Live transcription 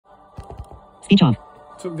Speech off.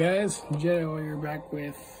 What's up, guys? Jedi Warrior back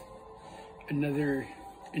with another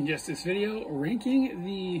Injustice video ranking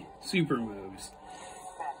the super moves.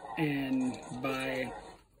 And by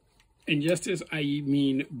Injustice, I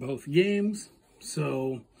mean both games.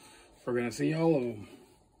 So we're gonna see all of them.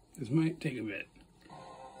 This might take a bit.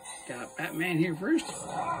 Got Batman here first.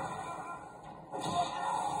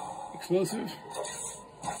 Explosive.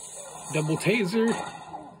 Double taser.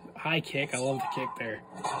 High kick. I love the kick there.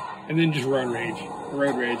 And then just run rage.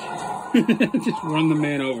 Road rage. Just run the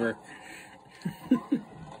man over.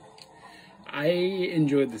 I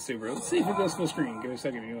enjoyed the super. Let's see if it goes full screen. Give it a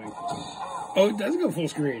second. Oh, it does go full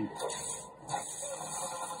screen.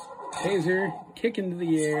 Taser. Kick into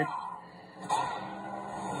the air.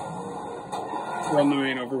 Run the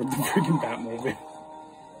man over with the freaking Batmobile.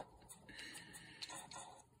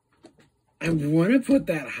 I want to put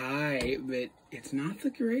that high, but it's not the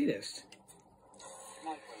greatest.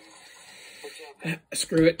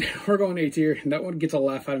 Screw it. We're going A tier. That one gets a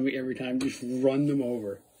laugh out of me every time. Just run them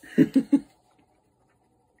over.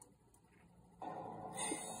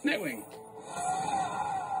 Nightwing.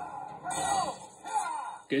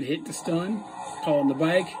 Good hit to stun. Call on the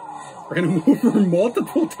bike. Ran him over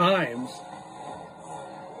multiple times.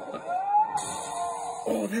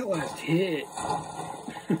 Oh, that last hit.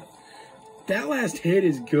 That last hit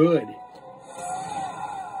is good.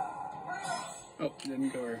 Oh, didn't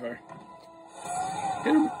go very far.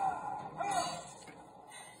 Hit him.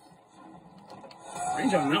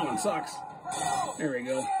 Range on that one sucks. There we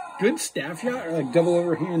go. Good staff shot, or like double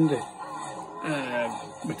overhand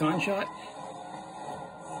baton shot.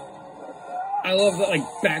 I love that, like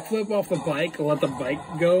backflip off the bike, let the bike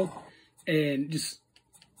go, and just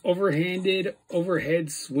overhead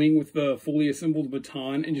swing with the fully assembled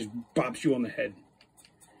baton and just bops you on the head.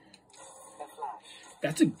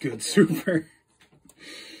 That's a good super.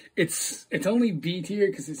 It's only B tier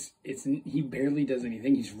because he barely does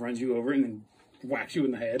anything. He just runs you over and then whacks you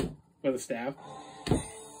in the head with a staff.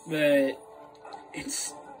 But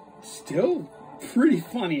it's still pretty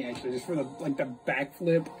funny actually, just for the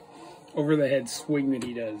backflip over the head swing that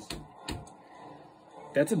he does.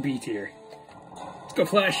 That's a B tier. Let's go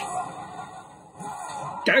Flash.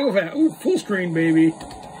 Gotta go fast. Ooh, full screen, baby.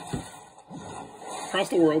 Across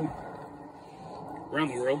the world. Around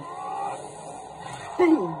the world.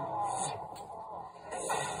 Boom.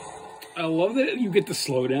 I love that you get the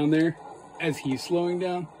slow down there as he's slowing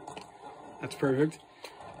down. That's perfect.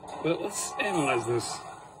 But let's analyze this.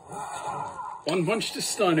 One punch to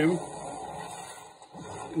stun him.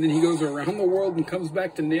 And then he goes around the world and comes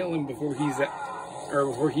back to nail him before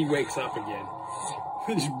he wakes up again.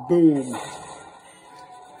 Just boom.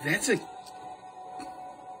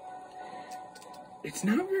 It's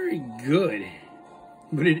not very good,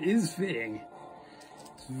 but it is fitting.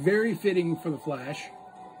 It's very fitting for the Flash.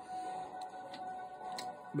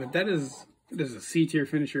 But that is a C tier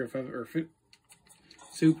finisher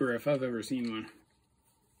super if I've ever seen one.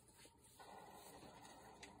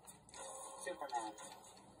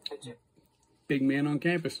 Superman. Big man on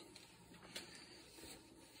campus.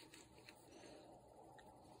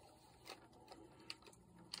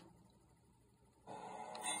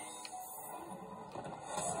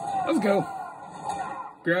 Let's go.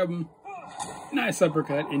 Grab him. Nice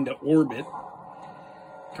uppercut into orbit.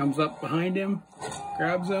 Comes up behind him,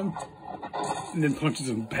 grabs him, and then punches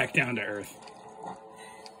him back down to earth.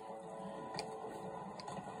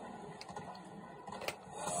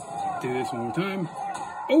 Do this one more time.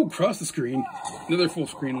 Oh, cross the screen. Another full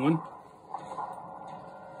screen one.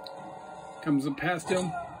 Comes up past him.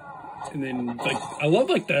 And then, I love,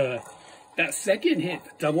 that second hit,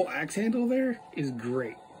 the double axe handle there is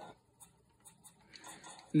great.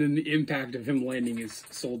 And then the impact of him landing is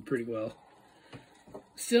sold pretty well.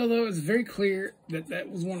 Still, though, it's very clear that that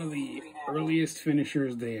was one of the earliest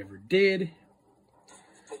finishers they ever did.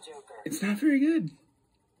 It's not very good.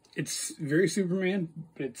 It's very Superman,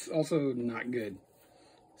 but it's also not good.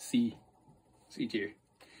 C tier.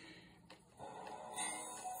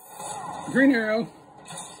 Green Arrow.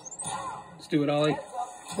 Let's do it, Ollie.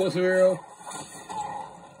 Explosive Arrow.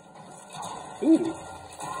 Ooh.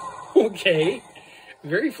 Okay.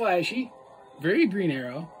 Very flashy. Very Green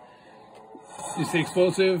Arrow. Just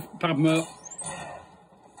explosive. Pop him up.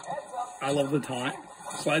 I love the taunt.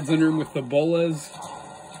 Slides under him with the bolas.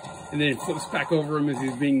 And then it flips back over him as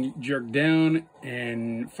he's being jerked down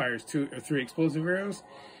and fires 2 or 3 explosive arrows.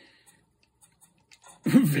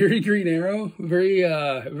 Very Green Arrow.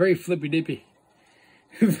 Very flippy dippy.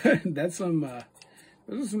 That's some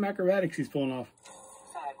those are some acrobatics he's pulling off.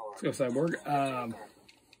 Let's go Cyborg.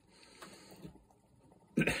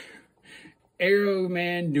 Arrow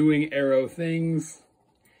Man doing arrow things.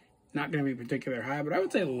 Not going to be particular high, but I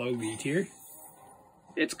would say low B tier.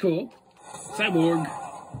 It's cool. Cyborg.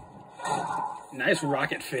 Nice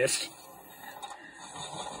rocket fist.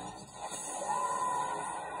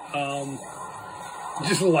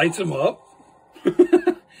 Just lights him up.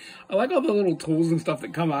 I like all the little tools and stuff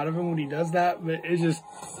that come out of him when he does that, but it's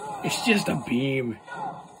just a beam.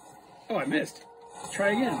 Oh, I missed.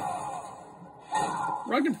 Try again.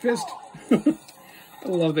 Rocket fist. I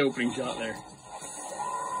love the opening shot there.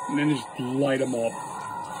 And then just light him up.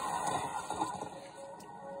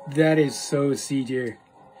 That is so C tier.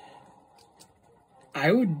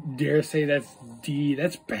 I would dare say that's D.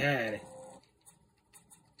 That's bad.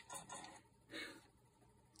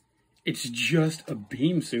 It's just a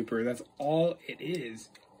beam super. That's all it is.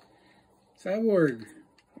 Cyborg,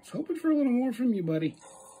 I was hoping for a little more from you, buddy.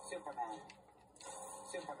 Superman.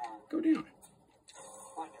 Go down.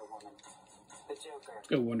 Wonder Woman. The Joker.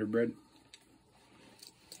 Go Wonder Bread.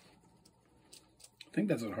 I think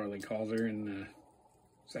that's what Harley calls her in the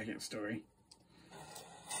second story.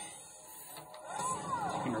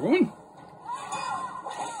 Wonder Woman.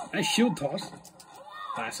 Nice shield toss.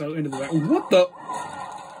 Lasso into the back. What the?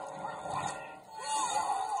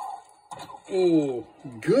 Oh,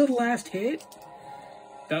 good last hit.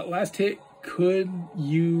 That last hit could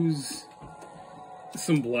use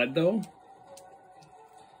some blood though.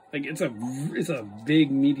 Like it's a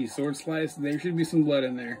big meaty sword slice. There should be some blood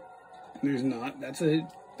in there. There's not. That's a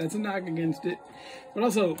knock against it. But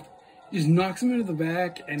also, just knocks him into the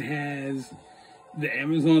back and has the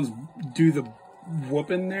Amazons do the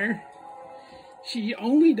whooping there. She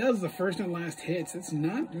only does the first and last hits. It's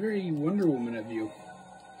not very Wonder Woman of you.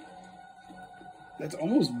 That's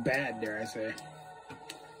almost bad, dare I say.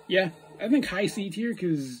 Yeah, I think high C tier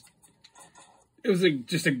because it was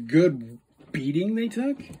just a good beating they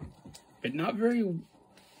took, but not very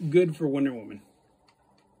good for Wonder Woman.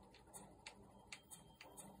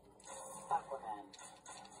 Aquaman.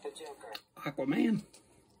 The Joker. Aquaman.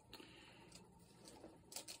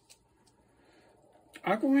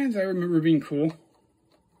 Aquaman's I remember being cool.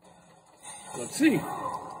 Let's see.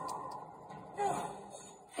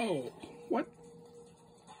 Oh, what?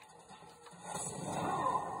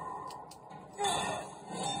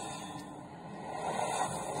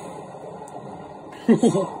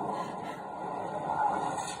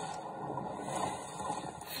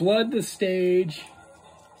 Flood the stage,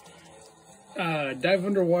 dive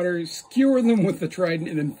underwater, skewer them with the trident,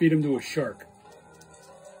 and then feed them to a shark.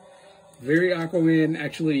 Very Aquaman,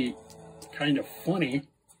 actually kind of funny,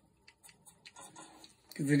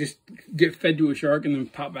 because they just get fed to a shark and then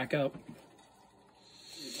pop back up.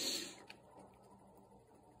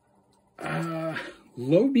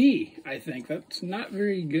 Low B, I think. That's not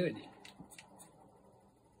very good.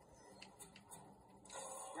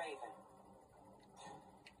 Raven.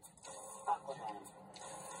 Aquaman.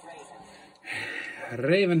 Raven.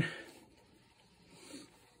 Raven.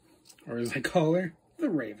 Or as I call her, the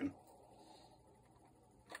Raven.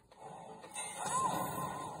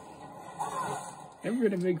 Never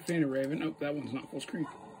been a big fan of Raven. Oh, that one's not full screen.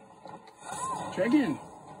 Try again.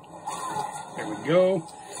 There we go.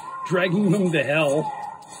 Dragging them to hell.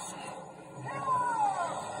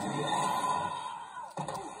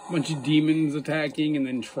 Bunch of demons attacking, and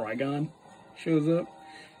then Trigon shows up.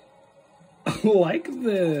 I like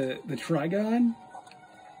the Trigon.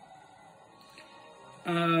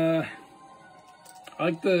 I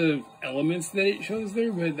like the elements that it shows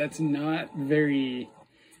there, but that's not very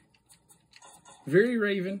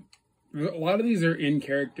Raven. A lot of these are in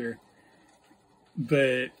character,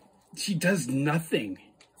 but she does nothing.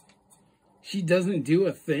 She doesn't do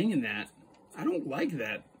a thing in that. I don't like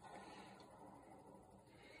that.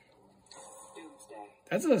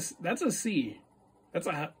 Doomsday. That's a C. That's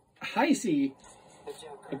a high C, The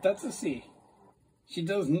Joker. but that's a C. She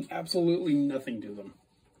does absolutely nothing to them.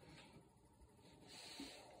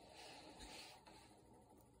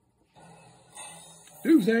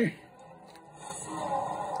 Doomsday.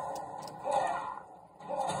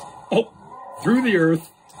 Oh, through the earth.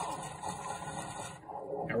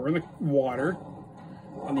 Now we're in the water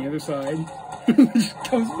on the other side. Just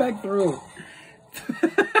comes back through.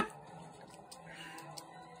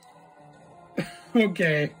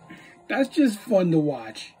 Okay, that's just fun to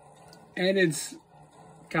watch. And it's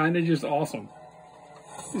kind of just awesome.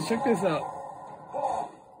 Just check this out.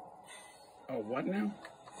 Oh, what now?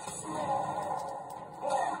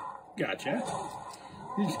 Gotcha.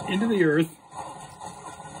 Just into the earth.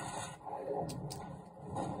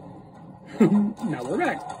 Now we're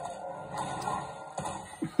back.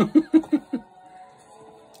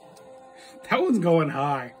 That one's going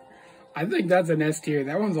high. I think that's an S tier.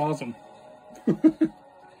 That one's awesome.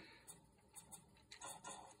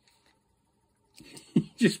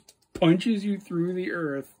 He just punches you through the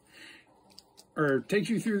earth. Or takes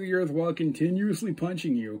you through the earth while continuously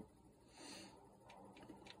punching you.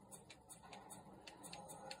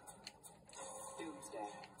 Doomsday.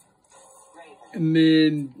 Raven. And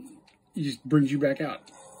then he just brings you back out.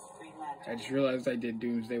 Green I Lantern. just realized I did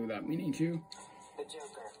Doomsday without meaning to. The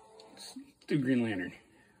Joker. Let's do Green Lantern.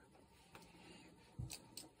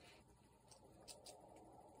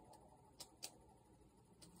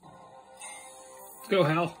 Let's go,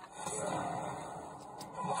 Hal.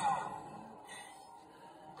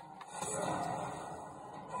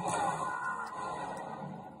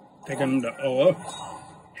 Take him to Oa.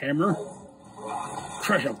 Hammer.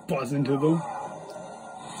 Crush a buzz into them.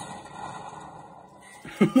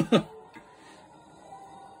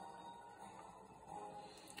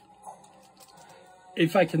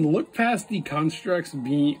 If I can look past the constructs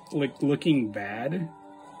being like looking bad,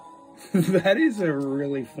 that is a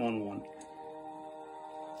really fun one.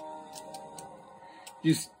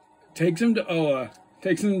 Just takes him to Oa,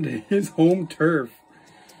 takes him to his home turf,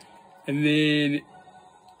 and then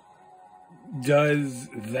does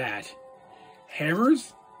that.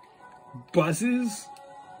 Hammers, buses,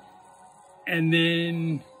 and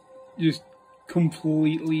then just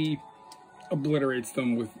completely obliterates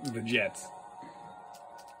them with the jets.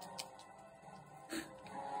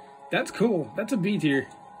 That's cool. That's a B tier.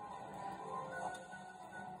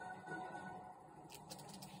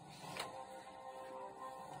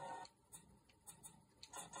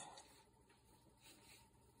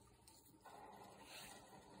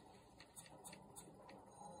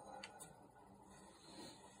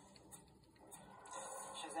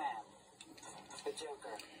 Shazam. The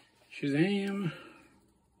Joker. Shazam.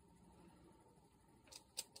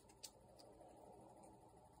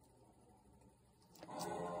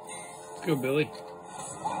 Let's go, Billy.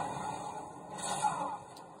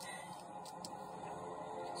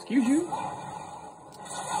 Excuse you.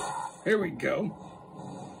 Here we go.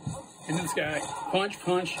 Into the sky. Punch,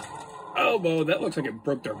 punch. Elbow. That looks like it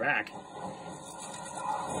broke their back.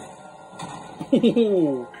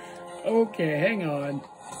 Oh, okay, hang on.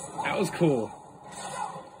 That was cool.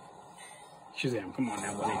 Shazam, come on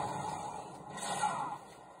now, buddy.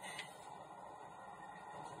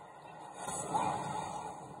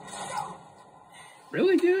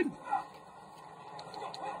 Really, dude?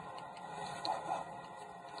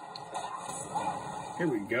 Here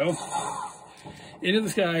we go. Into the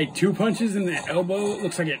sky, 2 punches in the elbow.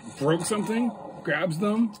 Looks like it broke something. Grabs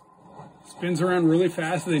them. Spins around really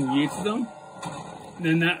fast and then yeets them. And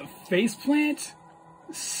then that face plant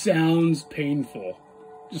sounds painful.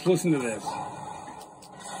 Just listen to this.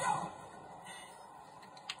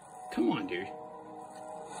 Come on, dude.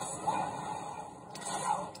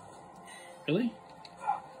 Really?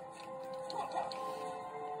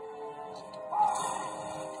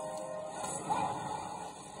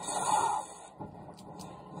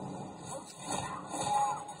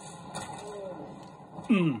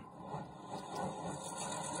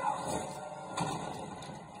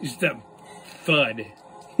 Just that thud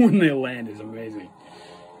when they land is amazing.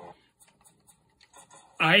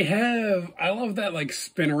 I love that like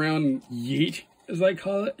spin around yeet, as I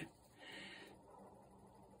call it.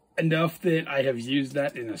 Enough that I have used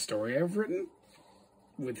that in a story I've written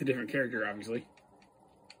with a different character, obviously.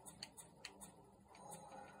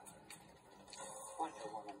 Wonder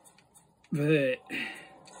Woman. But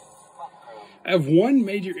I have one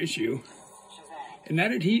major issue, Shazam. and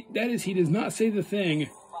that is he does not say the thing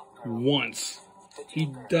once.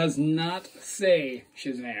 He does not say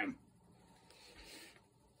Shazam.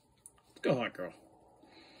 Let's go, Hot Girl.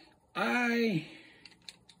 I'm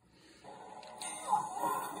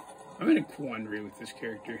in a quandary with this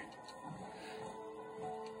character.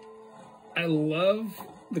 I love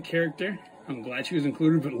the character. I'm glad she was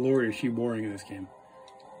included, but Lord, is she boring in this game.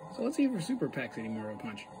 So let's see if her super packs any more of a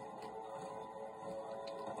punch.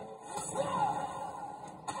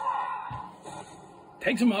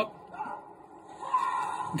 Takes him up.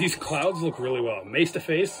 These clouds look really well. Mace to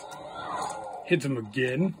face. Hits him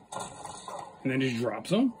again. And then just drops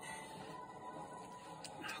him.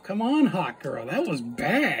 Oh, come on, Hot Girl. That was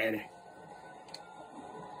bad.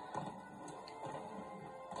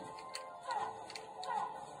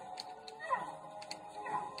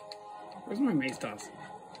 Where's my mace toss?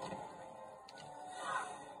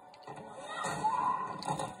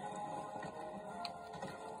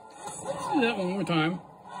 Let's do that one more time.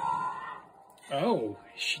 Oh,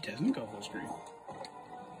 she doesn't go full screen.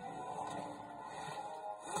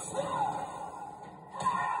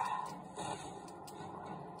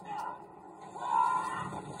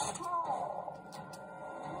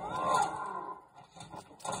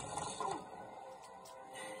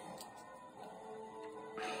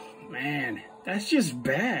 That's just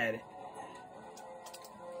bad.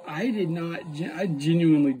 I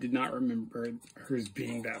genuinely did not remember hers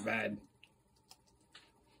being that bad.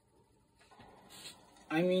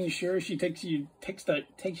 I mean, sure, she takes you to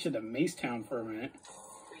Macetown for a minute.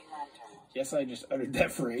 Green Lantern. Yes, I just uttered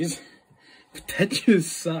that phrase. But that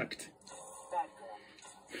just sucked. Batgirl.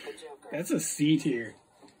 The Joker. That's a C tier.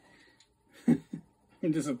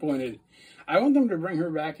 I'm disappointed. I want them to bring her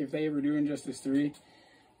back if they ever do Injustice 3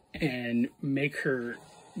 and make her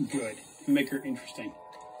good. Make her interesting.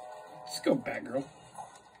 Let's go, Batgirl.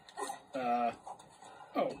 Oh.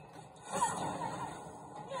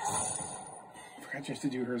 I forgot you have to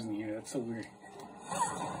do hers in the end. That's so weird.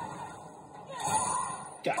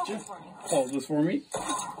 Gotcha. Hold this for me.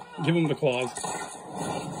 Give him the claws.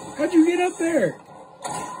 How'd you get up there?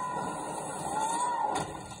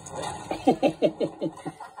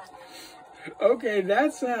 Okay,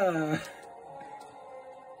 that's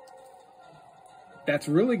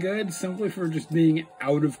really good simply for just being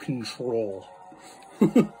out of control.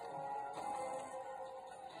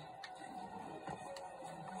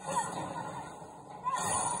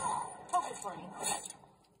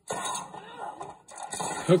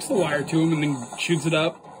 Hooks the wire to him and then shoots it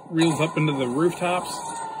up, reels up into the rooftops,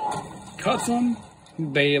 cuts them,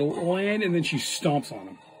 they land, and then she stomps on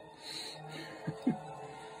them.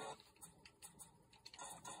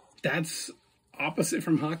 That's opposite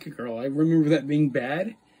from Hockey Girl. I remember that being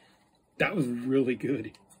bad. That was really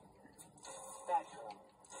good. Batgirl.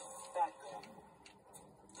 Batgirl.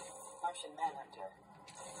 Martian Manhunter.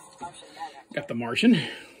 Martian Manhunter. Got the Martian.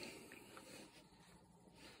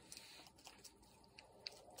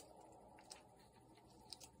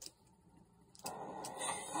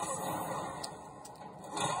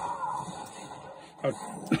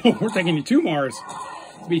 Oh, we're taking you to Mars.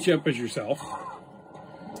 Beat you up as yourself.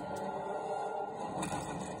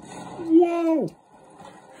 Whoa!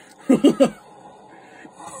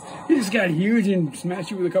 He just got huge and smashed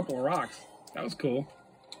you with a couple of rocks. That was cool.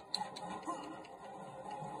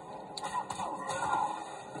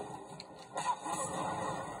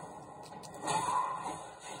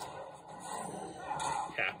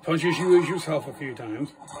 Yeah, punches you as yourself a few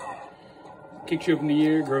times. Kicks you up in the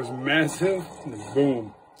air, grows massive, and then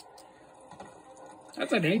boom.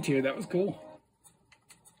 That's an A tier. That was cool.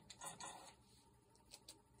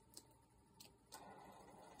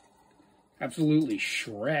 Absolutely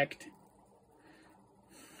Shrek'd.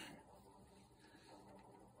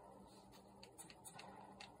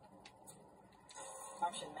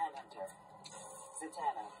 Martian Manhunter.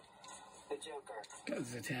 Zatanna. The Joker. Got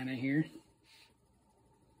Zatanna here.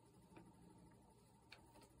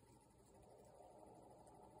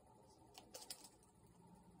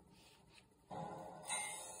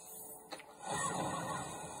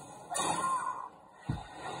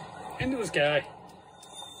 Into this guy.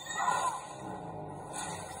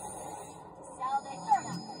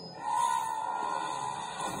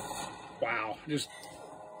 Wow, just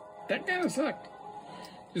that kind of sucked.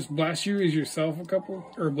 Just blast you as yourself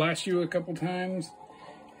blast you a couple times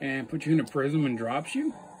and put you in a prism and drops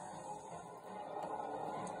you.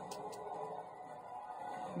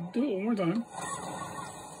 Do it one more time.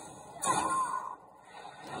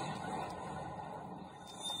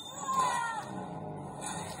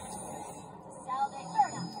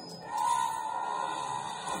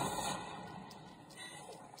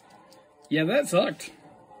 Yeah, that sucked.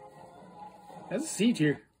 That's a C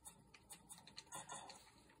tier.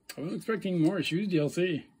 I was expecting more Shoes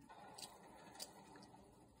DLC.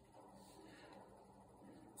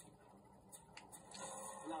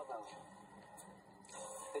 Lobo.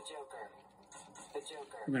 The Joker. The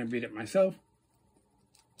Joker. I'm gonna beat it myself.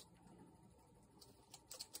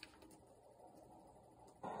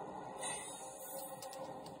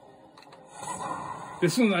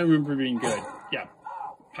 This one I remember being good. Yeah.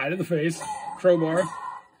 Pie to the face, crowbar,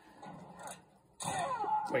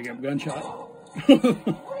 wake up gunshot.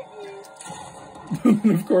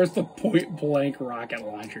 And of course the point blank rocket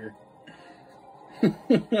launcher.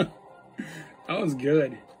 That was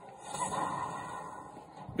good.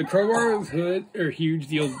 The crowbar is huge,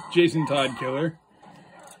 the old Jason Todd killer.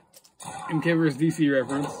 MK vs. DC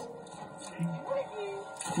reference.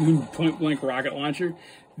 Point blank rocket launcher.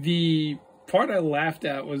 The part I laughed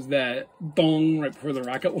at was that dong right before the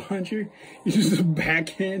rocket launcher. It's just a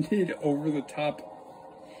backhanded over the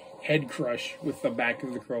top head crush with the back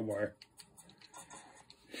of the crowbar.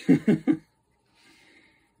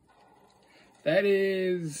 That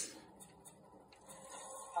is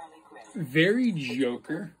Harley Quinn. very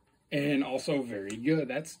Joker and also very good.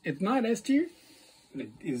 It's not S tier, but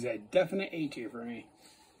it is a definite A tier for me.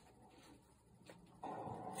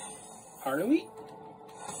 Harley?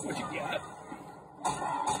 What you got?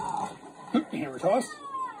 Hammer toss.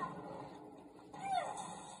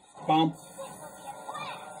 Bomb.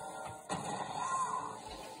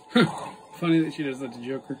 Funny that she does that to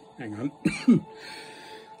Joker. Hang on.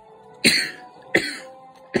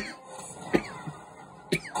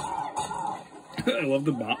 I love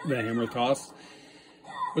the hammer toss.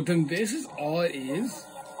 But then this is all it is?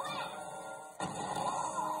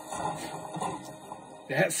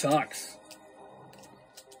 That sucks.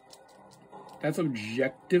 That's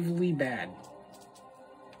objectively bad.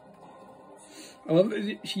 I love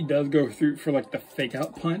that she does go through for like the fake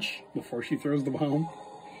out punch before she throws the bomb.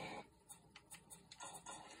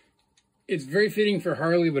 It's very fitting for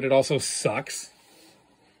Harley, but it also sucks.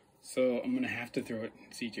 So I'm gonna have to throw it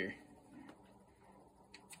in C tier.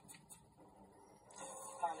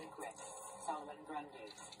 Harley Quinn, Solomon Grundy,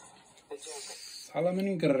 the Joker.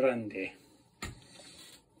 Solomon Grundy.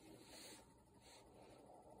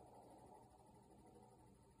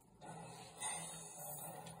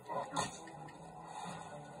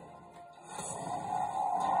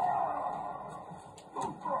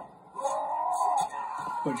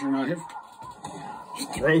 Butcher knife.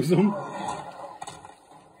 Just throws them.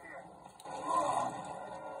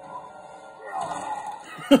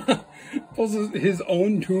 Pulls his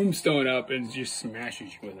own tombstone up and just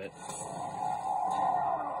smashes you with it.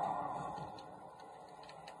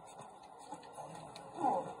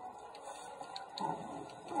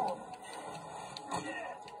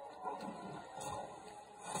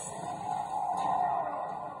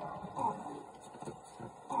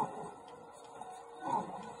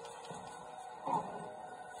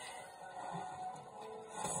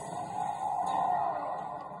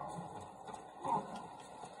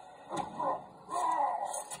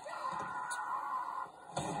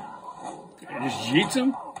 Just yeets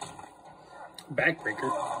him.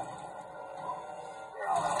 Backbreaker.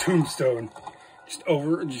 Tombstone.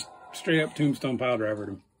 Just straight up tombstone pile drivered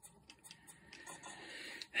him.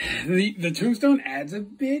 The tombstone adds a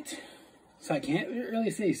bit, so I can't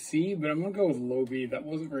really say C, but I'm gonna go with low B. That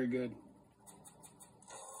wasn't very good.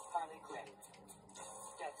 Harley Quinn,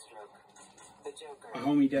 Deathstroke, the Joker. My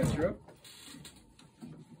homie Deathstroke.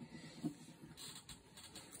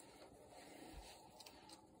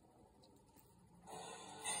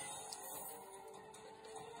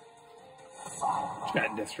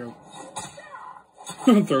 Got Deathstroke.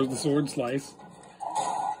 Throws the sword, slice.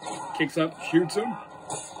 Kicks up, shoots him.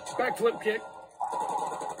 Backflip kick.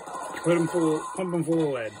 Pump him full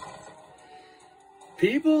of lead.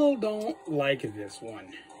 People don't like this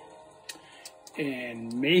one.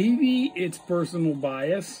 And maybe it's personal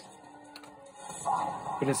bias.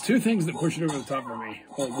 But it's two things that push it over the top for me.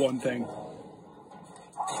 Well, one thing.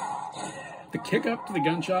 The kick up to the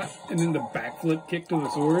gunshot and then the backflip kick to the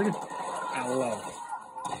sword. I love it.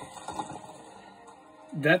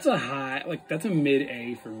 That's a high, like that's a mid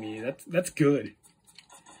A for me. That's good.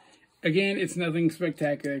 Again, it's nothing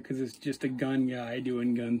spectacular because it's just a gun guy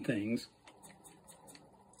doing gun things.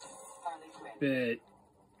 Harley Quinn, But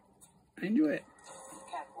I enjoy it.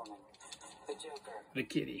 Catwoman, the Joker. The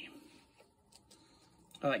kitty.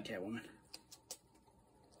 I like Catwoman.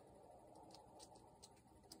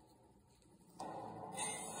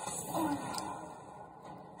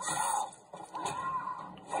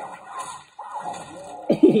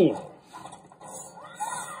 Oh!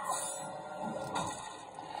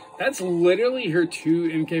 That's literally her two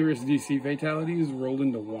MK vs. DC fatalities rolled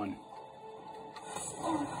into one.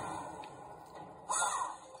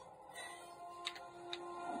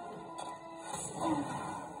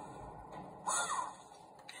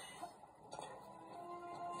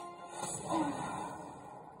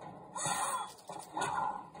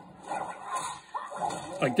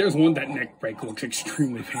 Like, there's one that neck break looks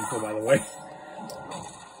extremely painful, by the way.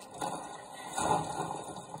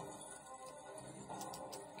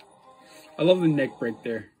 I love the neck break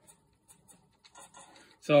there.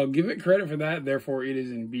 So I'll give it credit for that, therefore it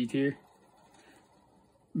is in B tier.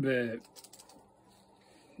 But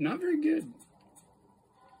not very good.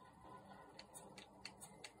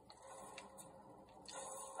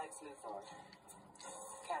 Lex Luthor,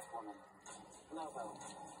 Catwoman, Lobo.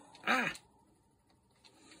 Ah!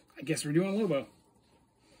 I guess we're doing Lobo.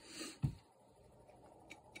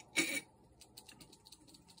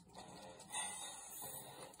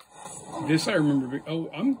 This I remember. Oh,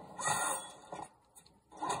 I'm.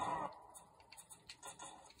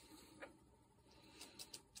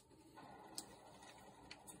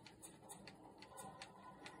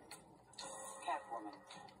 Catwoman,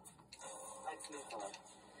 Lex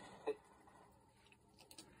Luthor,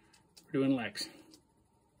 We're doing Lex.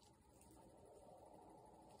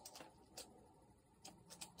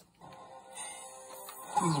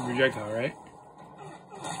 This is a projectile, right?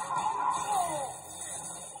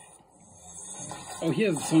 Oh, he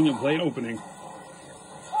has the Sonya Blade opening.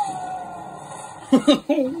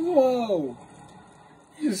 Whoa!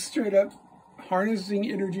 Just straight up harnessing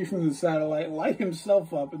energy from the satellite, light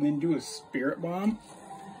himself up, and then do a spirit bomb.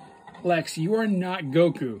 Lex, you are not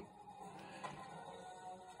Goku.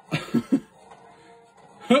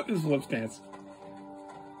 This is Let's Dance.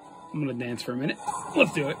 I'm gonna dance for a minute.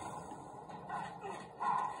 Let's do it.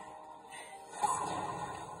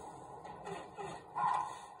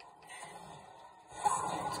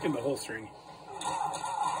 Let's get the whole string.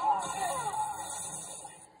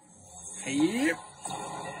 Yep.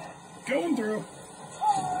 Going through.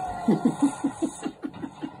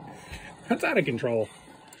 That's out of control.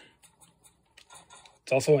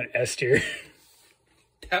 It's also an S tier.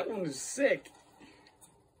 That one was sick.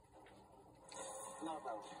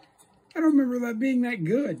 Lobo. I don't remember that being that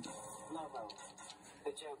good. Lobo.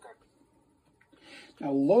 The Joker.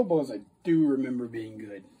 Now, Lobos, I do remember being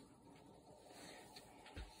good.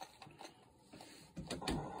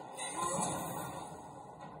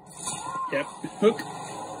 Yep. Hook.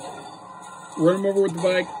 Run him over with the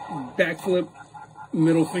bike. Backflip.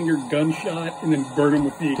 Middle finger gunshot. And then burn him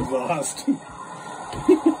with the exhaust.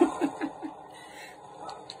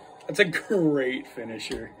 That's a great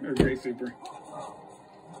finisher. Or great super.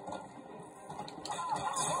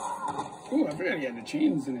 Ooh, I forgot he had the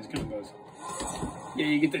chains in his combos. Yeah,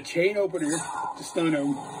 you get the chain opener to stun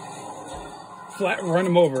him. Flat run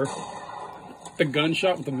him over. The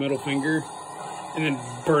gunshot with the middle finger. And then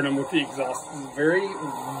burn him with the exhaust. Very,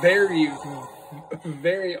 very,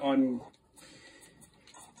 very on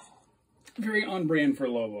brand for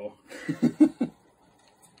Lobo. The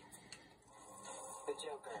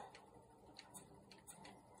Joker.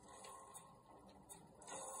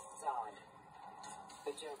 Zod.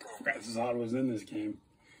 The Joker. I forgot Zod was in this game.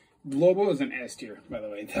 Lobo is an S tier, by the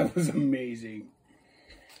way. That was amazing.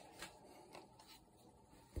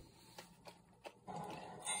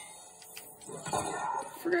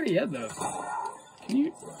 I forgot he had those. Can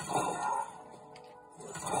you?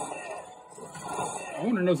 I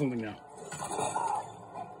want to know something now.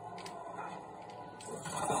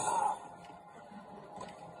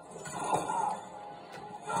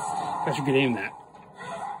 I should get aim that.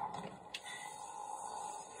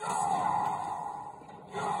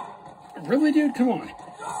 Really, dude? Come on.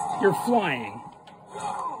 You're flying.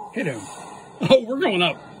 Hit him. Oh, we're going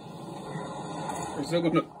up. We're still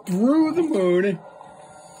going up through the moon.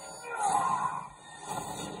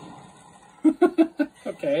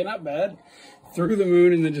 Okay, not bad. Through the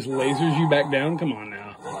moon and then just lasers you back down. Come on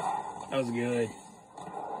now. That was good.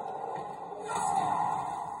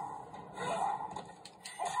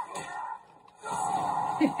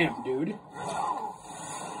 Damn, dude.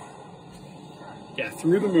 Yeah,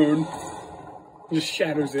 through the moon. Just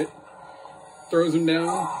shatters it. Throws him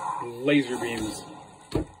down. Laser beams.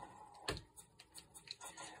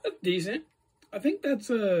 That's decent. I think that's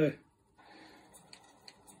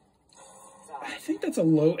a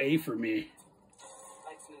low A for me.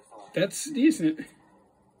 Lex Luthor. That's decent.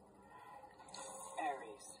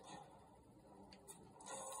 Ares.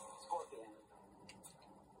 Scorpion.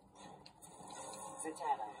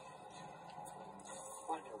 Zatanna.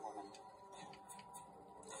 Wonder Woman.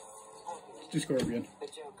 Scorpion. Just Scorpion. The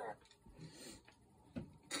Joker.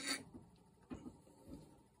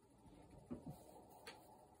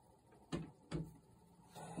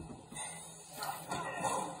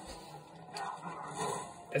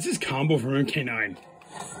 That's his combo from MK9.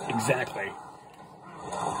 Exactly.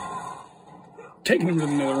 Taking him to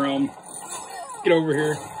the Nether Realm. Get over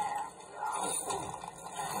here.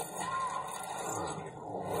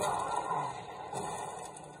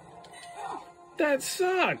 That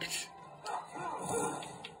sucked.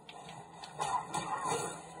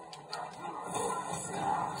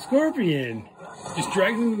 Scorpion. Just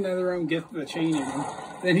drags him to the Nether Realm, gets the chain in him.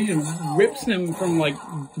 Then he just whips him from like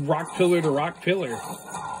rock pillar to rock pillar.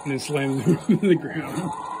 And then slams him to the ground.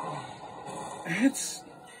 That's...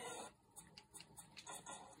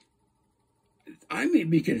 I may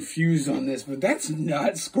be confused on this, but that's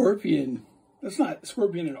not Scorpion. That's not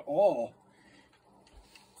Scorpion at all.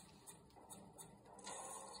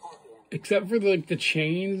 Scorpion. Except for like the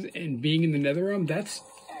chains and being in the Nether Realm, that's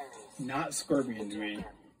Ares. not Scorpion to me.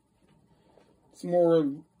 It's more...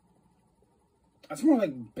 That's more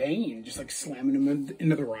like Bane, just like slamming him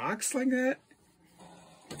into the rocks like that.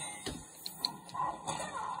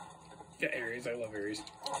 Yeah, Ares. I love Ares.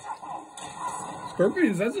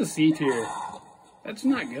 Scorpions, that's a C tier. That's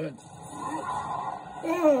not good.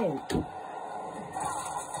 Whoa!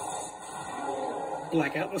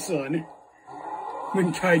 Black out the sun.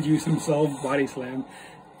 Then Kaiju's himself, body slam.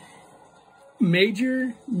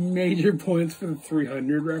 Major points for the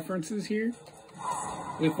 300 references here.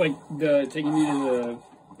 With like the taking you to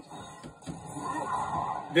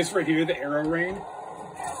this right here, the arrow rain.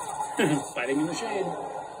 Fighting in the shade.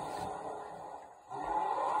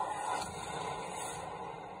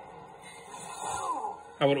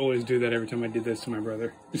 I would always do that every time I did this to my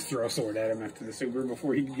brother. Just throw a sword at him after the super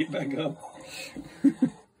before he could get back up.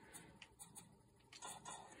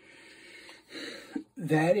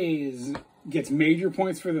 That gets major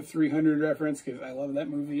points for the 300 reference because I love that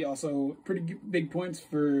movie. Also, pretty big points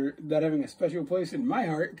for that having a special place in my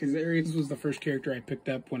heart because Ares was the first character I picked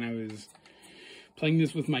up when I was playing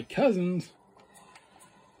this with my cousins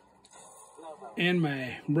and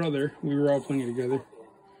my brother. We were all playing it together.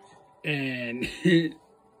 And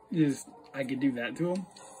just, I could do that to him.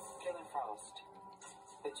 Killer Frost.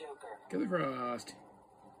 The Joker. Killer Frost.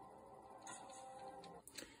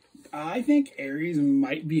 I think Ares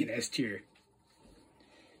might be an S tier.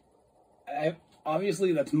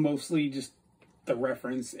 Obviously, that's mostly just the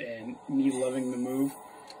reference and me loving the move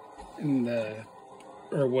and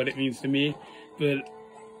or what it means to me. But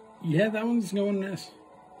yeah, that one's going S.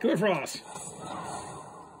 Killer Frost.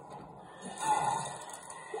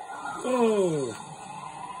 Oh.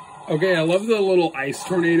 Okay, I love the little ice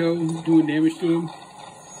tornado doing damage to him.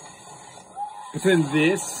 But then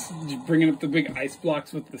this, just bringing up the big ice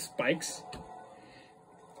blocks with the spikes.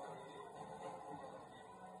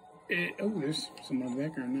 Oh, there's someone in the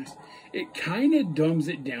background, nice. It kind of dumbs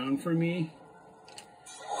it down for me.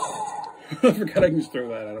 I forgot I can just throw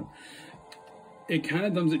that at him. It kind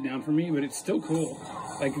of dumbs it down for me, but it's still cool.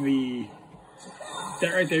 Like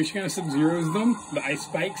that right there, she kind of sub-zeros them, the ice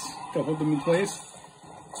spikes, to hold them in place.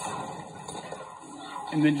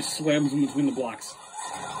 And then just slams them between the blocks.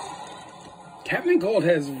 Captain Cold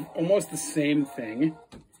has almost the same thing,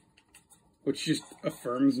 which just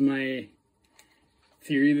affirms my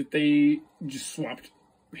theory that they just swapped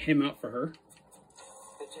him out for her.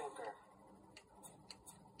 The Joker.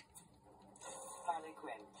 Harley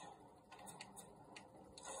Quinn.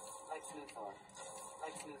 Lex Luthor.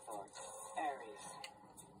 Ares.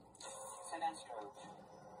 Sinestro.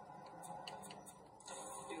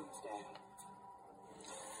 Doomsday.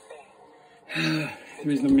 Bane. The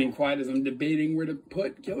reason I'm being quiet is I'm debating where to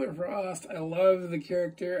put Killer Frost. I love the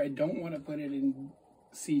character. I don't want to put it in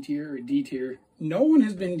C tier or D tier. No one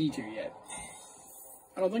has been D tier yet.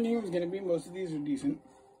 I don't think anyone's going to be. Most of these are decent.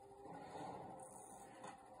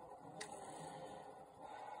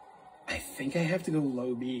 I think I have to go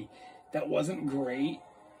low B. That wasn't great.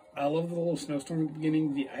 I love the little snowstorm at the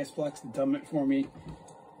beginning. The ice blocks dumb it for me.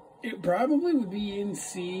 It probably would be in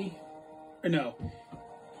C. Or no.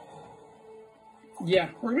 Yeah,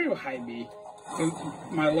 we're going to go high B.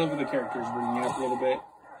 My love of the character is bringing it up a little bit.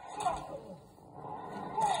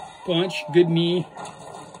 Punch, good knee.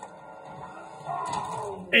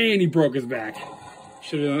 And he broke his back.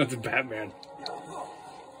 Should have done that to Batman.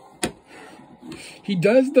 He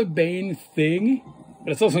does the Bane thing,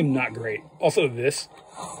 but it's also not great. Also this.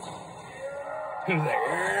 Like,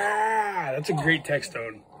 that's a great text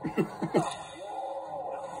tone.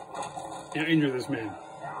 Now injure this man.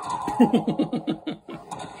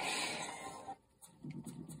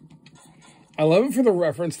 I love it for the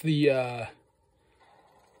reference to the,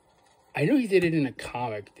 I know he did it in a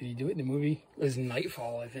comic. Did he do it in the movie? It was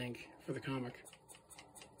Nightfall, I think, for the comic.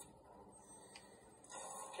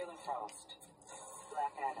 Killer Frost.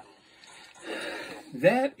 Black Adam.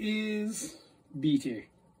 That is B tier.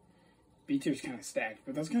 B tier is kind of stacked,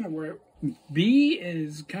 but that's kind of where B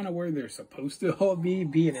is kind of where they're supposed to all be.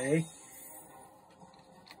 B and A.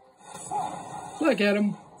 Black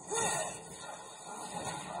Adam.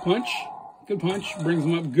 Punch. Good punch. Brings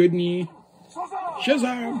him up. Good knee.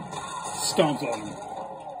 Shazam! Stomps on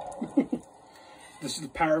him. This is the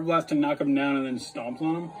power blast to knock him down and then stomps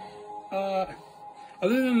on him.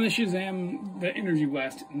 Other than the Shazam, the energy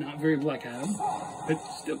blast, not very Black Adam, but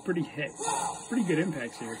still pretty hit. Pretty good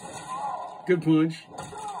impacts here. Good punch.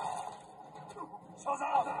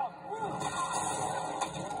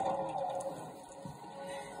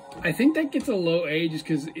 I think that gets a low A just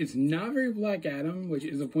because it's not very Black Adam, which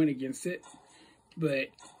is a point against it. But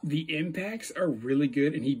the impacts are really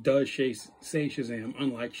good, and he does say Shazam,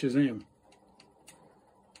 unlike Shazam.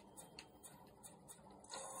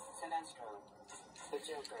 Sinestro. The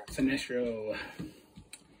Joker. Sinestro.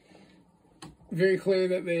 Very clear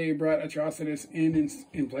that they brought Atrocitus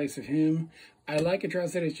in place of him. I like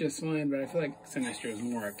Atrocitus just fine, but I feel like Sinestro is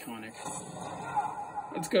more iconic.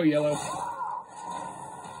 Let's go, Yellow.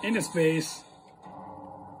 Into space.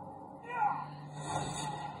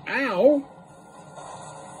 Ow!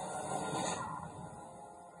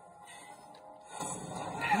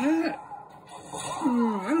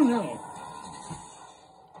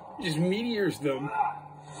 just meteors them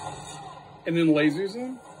and then lasers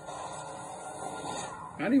them.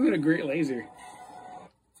 Not even a great laser.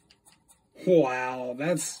 Wow,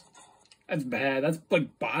 that's bad. That's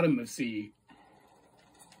like bottom of C.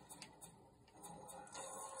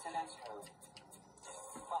 Sinestro.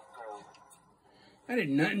 Buckgirl. I did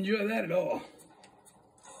not enjoy that at all.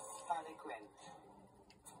 Harley Quinn.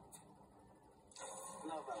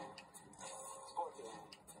 Lobo. Scorpion.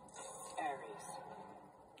 Ares.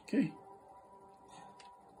 Okay.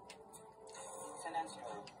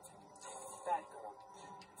 Sinestro. Batgirl.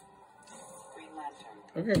 Green Lantern.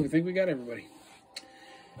 Okay, we think we got everybody.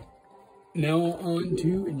 Now on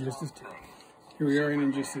to Injustice 2. Here we are in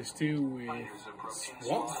Injustice 2 with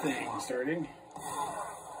Swamp Thing starting.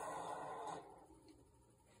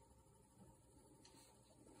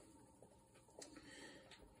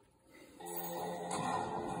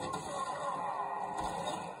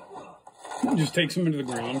 Just takes him into the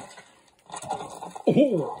ground.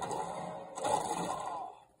 Oh!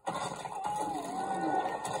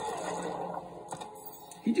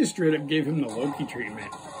 He just straight up gave him the Loki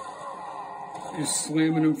treatment. Just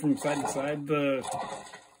slamming him from side to side.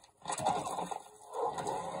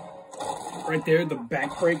 Right there, the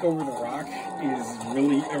back break over the rock is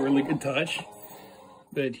really a really good touch.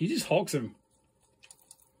 But he just hulks him.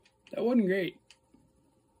 That wasn't great.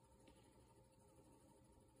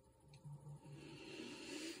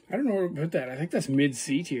 I don't know where to put that. I think that's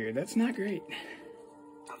mid-C tier. That's not great.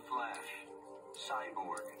 The Flash.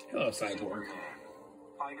 Cyborg. Hello, Cyborg.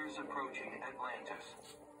 Fighters approaching Atlantis.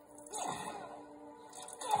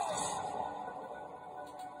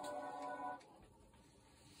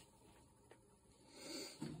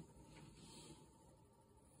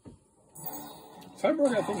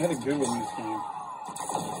 Cyborg, I think, had a good one in this game.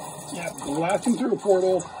 Yeah, blasting through a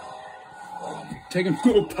portal, taking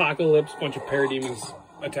through Apocalypse, bunch of parademons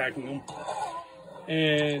attacking him,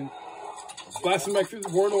 and blasting back through the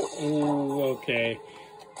portal. Oh, okay.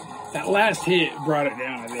 That last hit brought it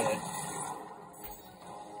down a bit.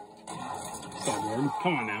 Cyborg,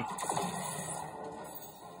 come on now.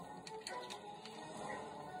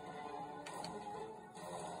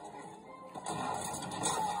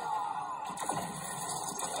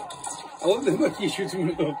 I love that, like, he shoots him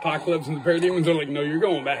with the Apocalypse and the parademons are like, no, you're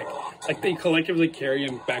going back. Like, they collectively carry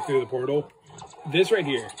him back through the portal. This right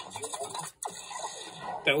here,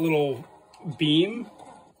 that little beam,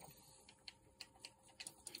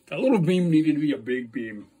 needed to be a big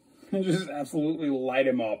beam. Just absolutely light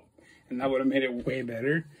him up. And that would have made it way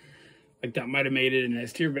better. Like, that might have made it an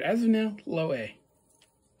S tier, but as of now, low A.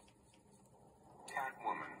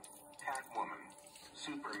 Catwoman,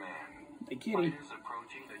 Superman. Hey, kitty. Fighters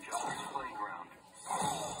approaching the Joker's playground.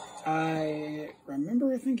 I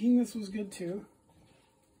remember thinking this was good too.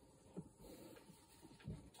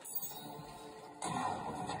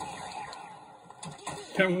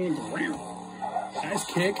 Coming with the ramp. Nice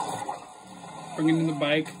kick. Bringing in the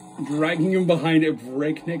bike. Dragging him behind at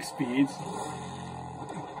breakneck speeds.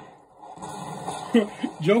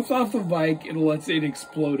 Jumps off the bike and lets it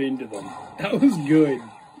explode into them. That was good.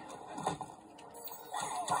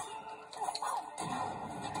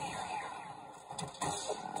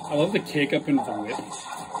 I love the kick up into the whip.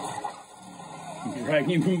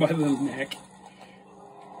 Dragging him by the neck.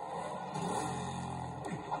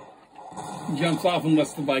 Jumps off and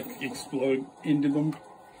lets the bike explode into them.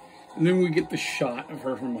 And then we get the shot of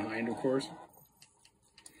her from behind, of course.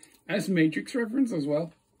 Nice Matrix reference as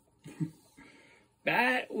well.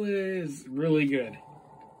 That was really good.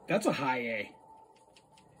 That's a high A.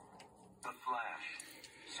 The Flash.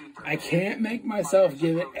 Superman. I can't make myself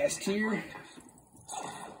give it S tier,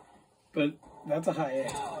 but that's a high A.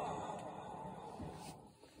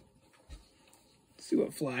 Let's see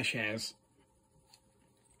what Flash has.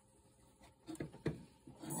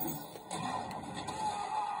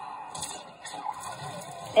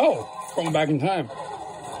 Oh, going back in time.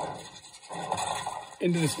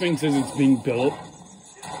 Into the Sphinx as it's being built.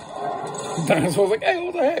 Dinosaur's like, hey,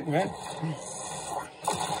 what the heck, man?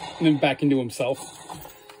 And then back into himself.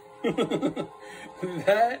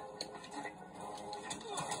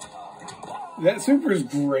 That super is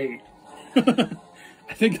great.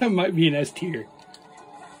 I think that might be an S tier.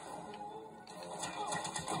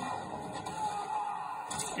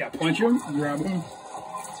 Yeah, punch him, grab him.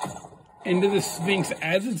 Into the Sphinx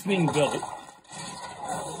as it's being built.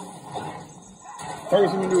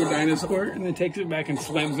 Throws him into a dinosaur and then takes it back and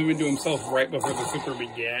slams him into himself right before the super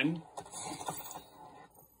began.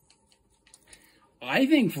 I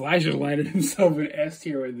think Flash has landed himself an S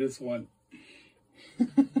tier with this one.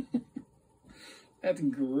 That's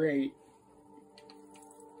great.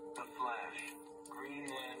 The Flash. Green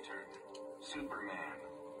Lantern.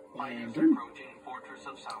 Fighters And approaching Fortress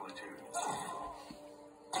of Solitude.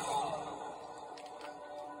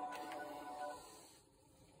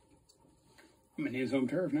 I'm in his home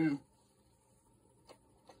turf now.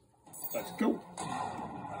 Let's go.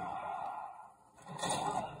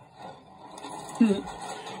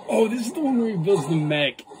 Oh, this is the one where he builds the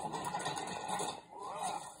mech.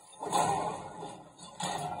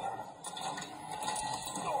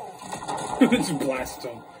 Just blasts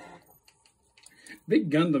him.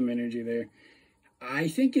 Big Gundam energy there. I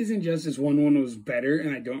think his Injustice 1 was better,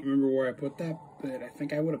 and I don't remember where I put that, but I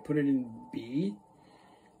think I would have put it in B.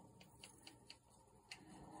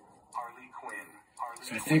 Harley Quinn. Harley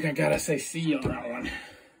So I think I gotta say C on that one.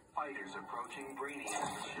 Fighters approaching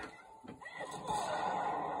Brainiac's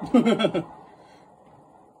ship.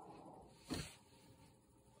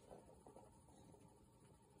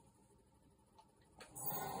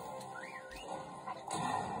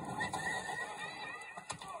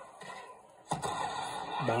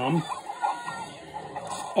 Bomb.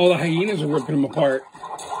 Oh, the hyenas are ripping him apart.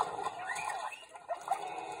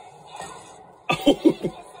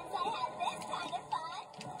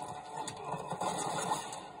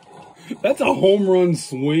 That's a home run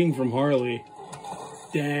swing from Harley.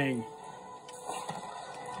 Dang.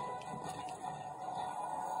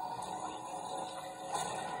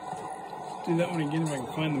 Do that one again if I can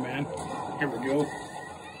find the man. Here we go.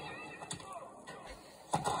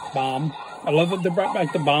 Bomb. I love that they brought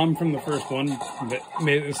back the bomb from the first one that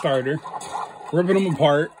made it the starter. Ripping them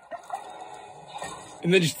apart.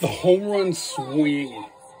 And then just the home run swing.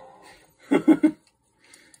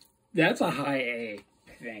 That's a high A,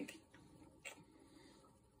 I think.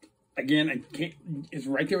 Again, I can't. It's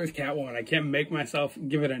right there with Catwoman. I can't make myself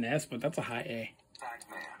give it an S, but that's a high A.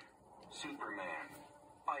 Batman. Superman.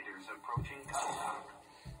 Fighters approaching Comstock.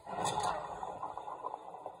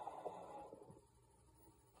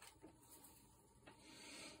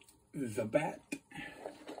 The Bat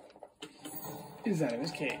is out of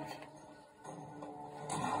his cave.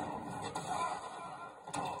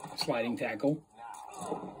 Sliding tackle.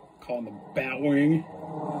 Calling the Batwing.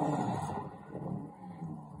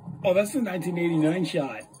 Oh, that's the 1989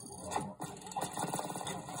 shot.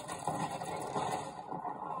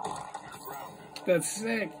 That's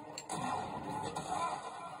sick.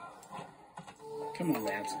 Come on,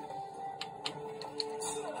 Bats.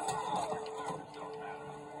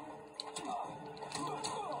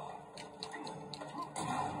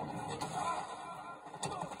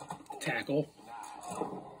 Tackle.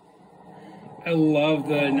 I love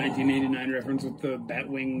the 1989 reference with the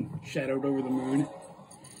Batwing shadowed over the moon.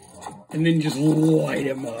 And then just light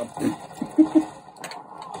him up.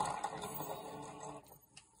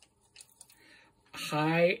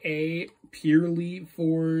 High A purely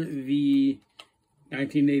for the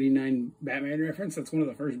 1989 Batman reference. That's one of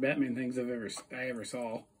the first Batman things I ever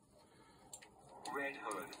saw. Red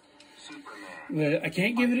Hood. Superman. But I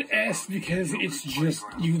can't give it an S because it's just,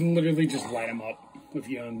 you literally just light him up with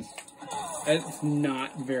guns. That's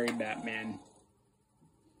not very Batman.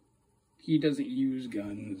 He doesn't use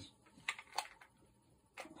guns.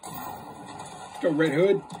 Let's go, Red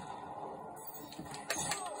Hood.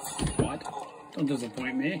 What? Don't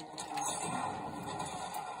disappoint me.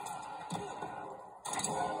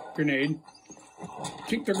 Grenade.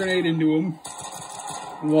 Kick the grenade into him.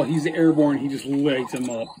 And while he's airborne, he just lights him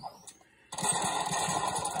up.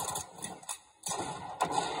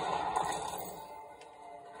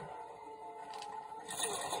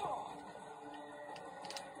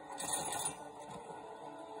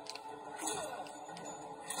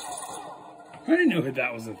 I didn't know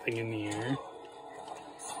that was a thing in the air.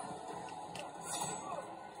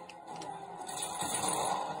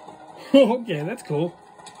 Okay, that's cool.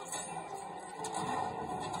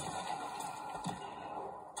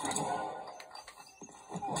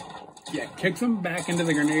 Yeah, kicks him back into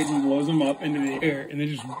the grenade and blows him up into the air, and then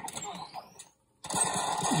just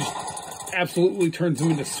absolutely turns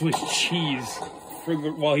him into Swiss cheese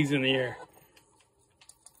while he's in the air.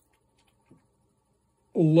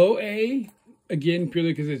 Low A, again,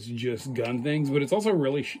 purely because it's just gun things, but it's also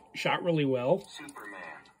really shot really well. Superman.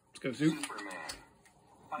 Let's go, Soup. Superman.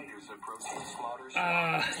 Fighters approaching Slaughter.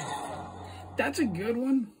 That's a good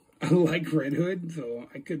one. I like Red Hood, so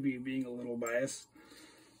I could be being a little biased.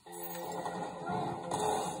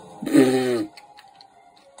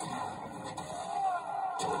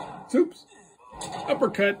 Soups.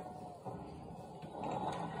 Uppercut.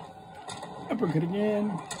 Uppercut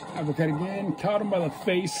again. Uppercut again. Caught him by the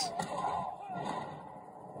face.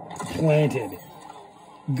 Planted.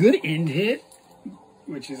 Good end hit,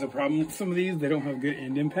 which is a problem with some of these. They don't have good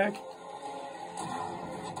end impact.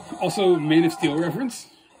 Also, Man of Steel reference.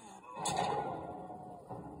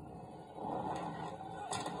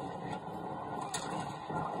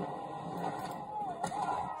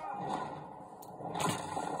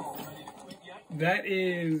 That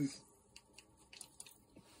is,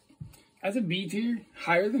 as a B tier,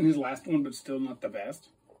 higher than his last one, but still not the best.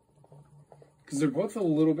 Because they're both a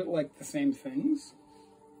little bit like the same things.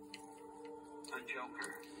 The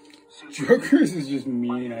Joker. Joker's is just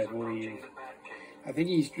mean, I believe. I think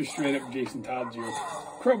he's just straight up Jason Todd's you.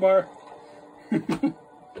 Crowbar.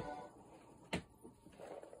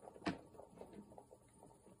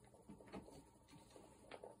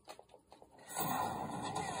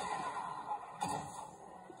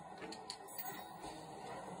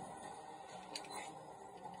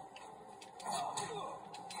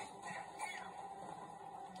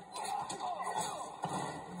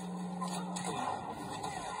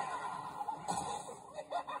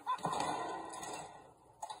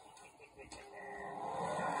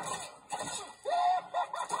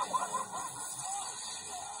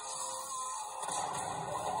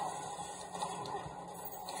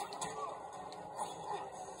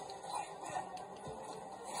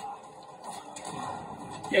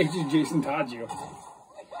 Yeah, he's just Jason Todd you.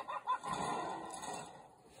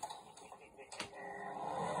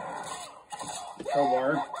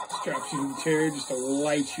 Crowbar straps you to the chair just to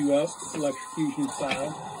light you up, electrocution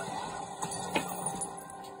style.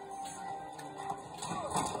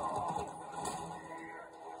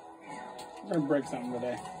 We're gonna break something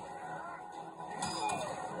today.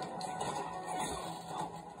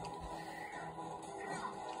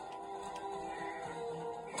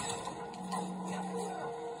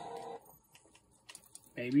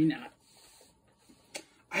 Maybe not.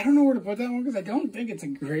 I don't know where to put that one because I don't think it's a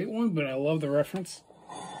great one, but I love the reference.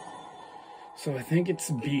 So I think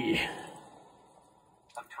it's B.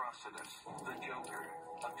 Atrocitus. The Joker.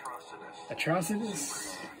 Atrocitus. Atrocitus.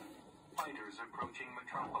 Superman. Fighters approaching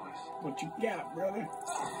Metropolis. What you got, brother?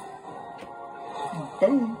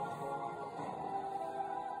 Boom.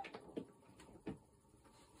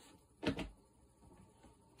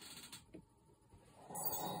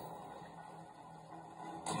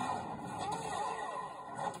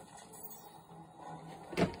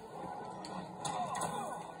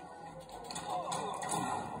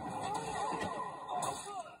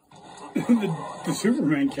 the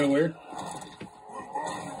Superman killer.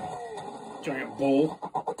 Giant bull.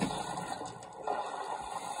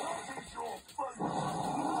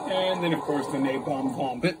 And then, of course, the napalm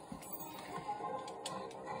vomit.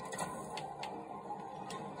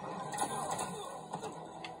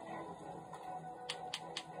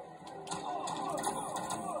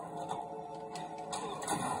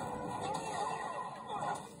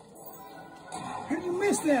 How did you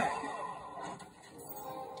miss that?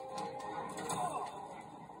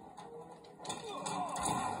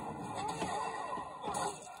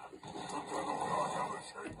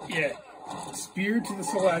 Yeah, spear to the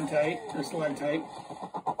stalactite, or stalactite.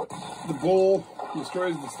 The bull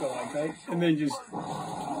destroys the stalactite, and then just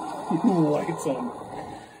lights on.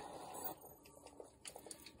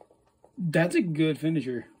 That's a good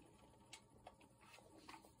finisher.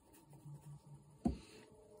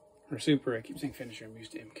 Or super, I keep saying finisher, I'm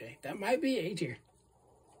used to MK. That might be A tier.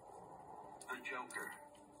 The Joker.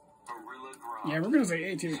 Gorilla Grodd. Yeah, we're gonna say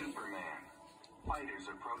A tier. Superman. Fighters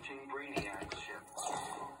approaching Brainiac's ship.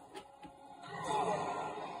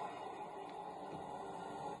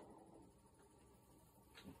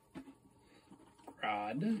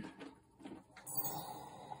 Rod.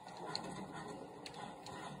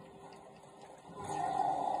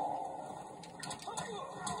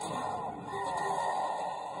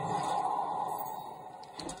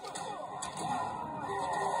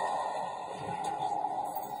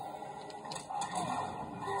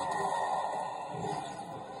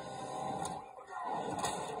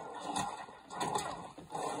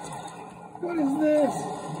 What is this?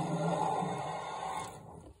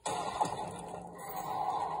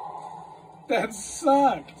 That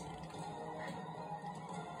sucked.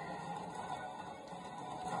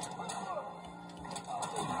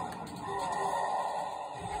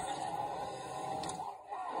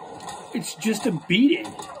 It's just a beating.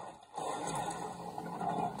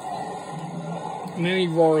 And then he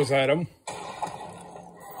roars at him.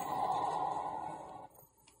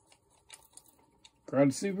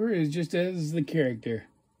 Grodd Super is just as the character.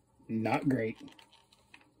 Not great.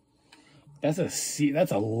 That's a C.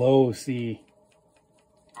 That's a low C.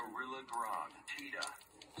 Gorilla Grodd. Cheetah.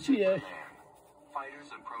 Cheetah. Superman. Fighters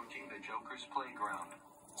approaching the Joker's playground.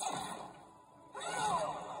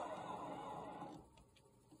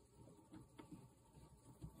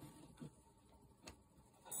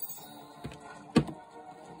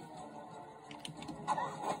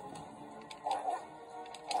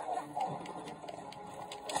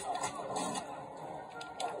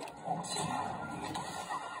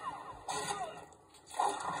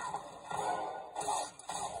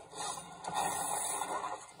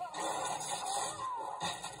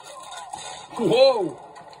 Whoa!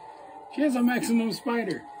 She has a maximum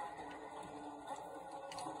spider.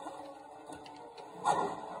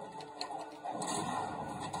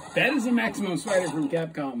 That is a maximum spider from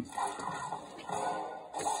Capcom.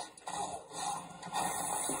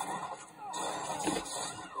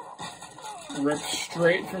 Ripped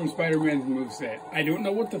straight from Spider-Man's moveset. I don't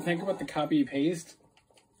know what to think about the copy-paste.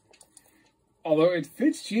 Although it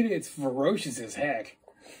fits Cheetah, it's ferocious as heck.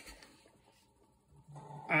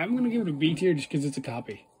 I'm gonna give it a B tier just because it's a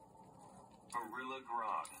copy. Gorilla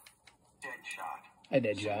Grodd. Deadshot. A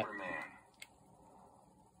Deadshot. Superman.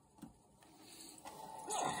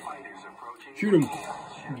 Fighters approaching. Shoot him.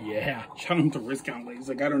 Brainiac ship. Yeah, shot him with the wrist gauntlet. He's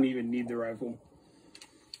like, I don't even need the rifle.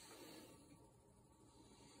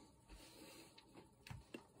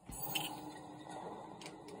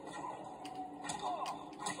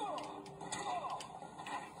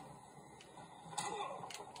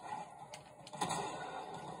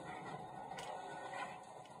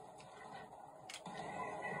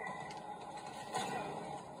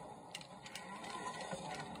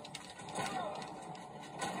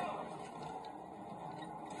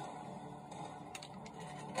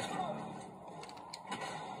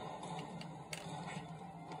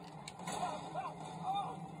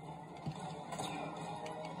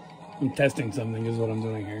 I'm testing something is what I'm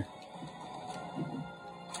doing here.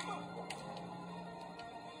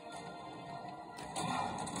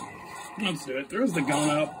 Let's do it. Throws the gun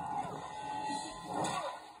up.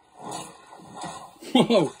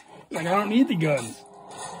 Whoa! Like, I don't need the guns.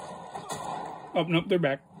 Oh, nope, they're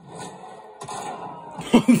back.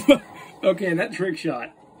 Okay, that trick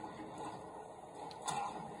shot.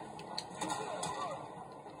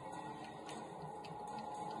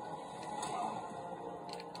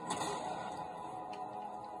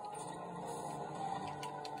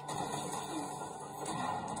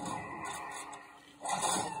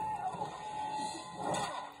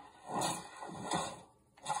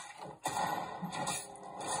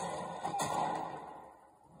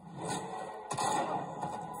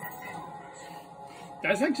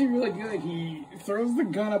 That's actually really good. He throws the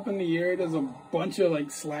gun up in the air, does a bunch of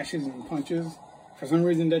like slashes and punches. For some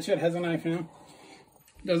reason, Deadshot has a knife now.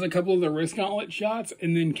 Does a couple of the wrist gauntlet shots,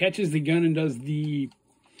 and then catches the gun and does the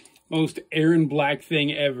most Aaron Black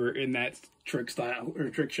thing ever in that trick style or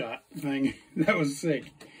trick shot thing. That was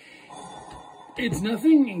sick. It's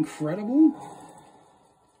nothing incredible,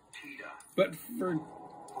 Cheetah. but for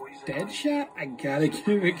Poison Deadshot, I gotta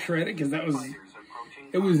give it credit because that was. Fighters approaching.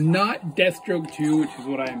 It was not Deathstroke 2, which is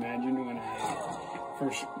what I imagined when I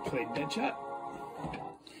first played Deadshot.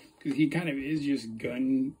 Because he kind of is just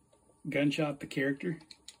gunshot the character.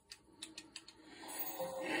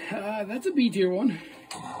 That's a B tier one.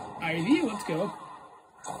 Ivy, let's go.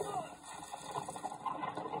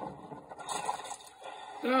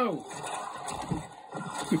 Oh.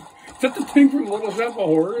 Is that the thing from Little Shop of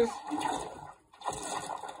Horrors?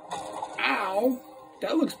 Ow.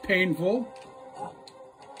 That looks painful.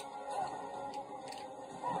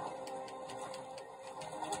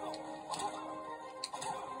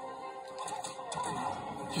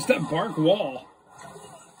 Just that bark wall.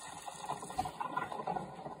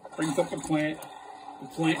 Brings up the plant. The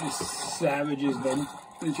plant just savages them.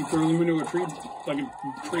 And she throws them into a tree, like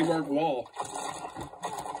a tree bark wall.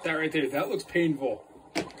 That right there, that looks painful.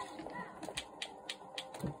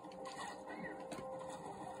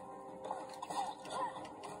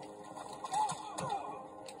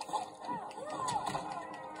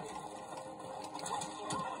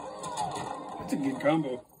 That's a good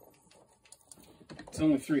combo. It's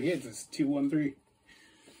only 3 hits. It's 2, 1, 3.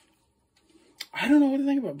 I don't know what to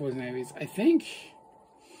think about Poison Ivy's. I think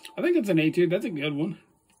it's an A tier. That's a good one.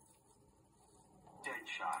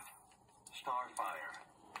 Deadshot. Starfire.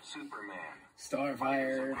 Superman.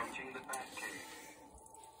 Starfire. Approaching the Batcave.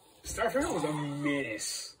 Starfire was a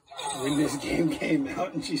menace when this game came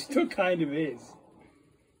out, and she still kind of is.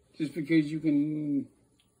 Just because you can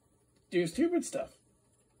do stupid stuff.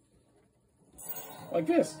 Like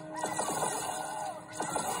this.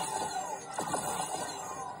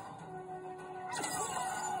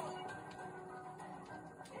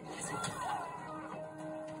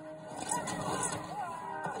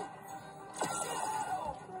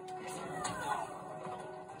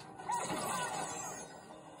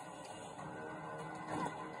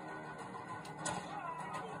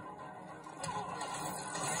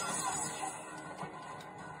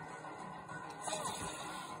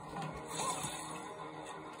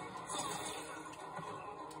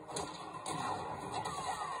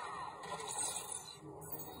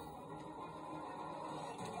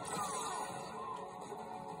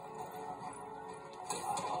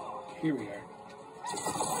 Here we are.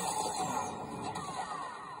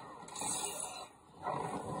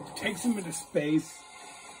 takes him into space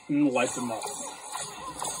and lights him up.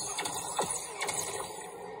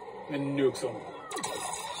 And nukes him.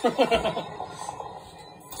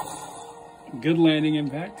 Good landing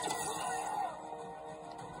impact.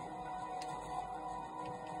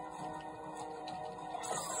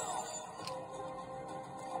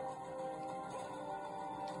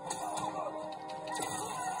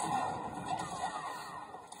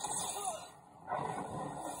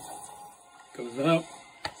 Goes up,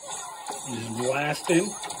 just blasting,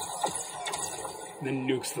 then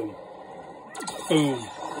nukes them. Boom.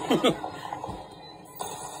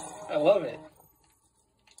 I love it.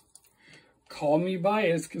 Call me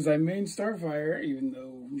biased because I made Starfire, even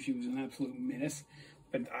though she was an absolute menace.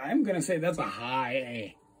 But I'm going to say that's a high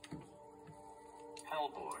A.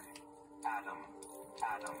 Hellboy. Adam.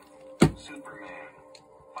 Superman.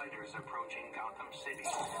 Fighters approaching Gotham City.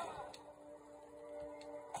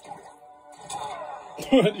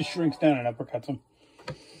 It shrinks down and uppercuts him.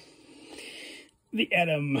 The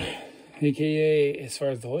Atom, aka, as far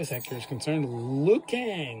as the voice actor is concerned, Liu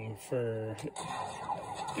Kang for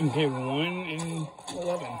MK1 and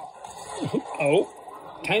 11. Oh,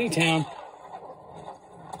 Tiny Town.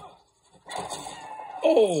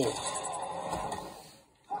 Oh.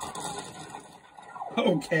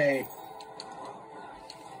 Okay.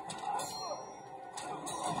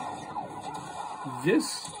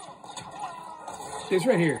 This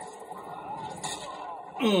right here.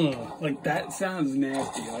 Like that sounds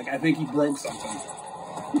nasty. Like I think he broke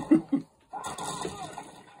something.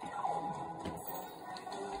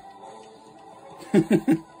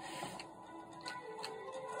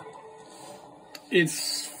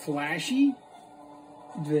 It's flashy,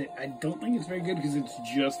 but I don't think it's very good because it's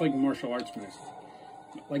just like martial arts moves.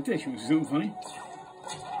 Like this, you want to see something funny?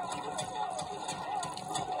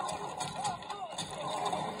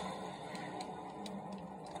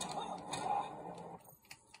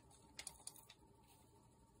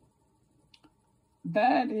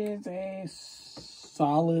 That is a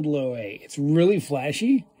solid low A. It's really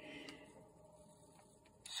flashy,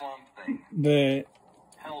 Something. but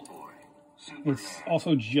Hellboy. Superman. it's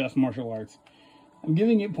also just martial arts. I'm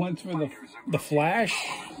giving it points for the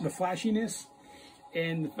flashiness,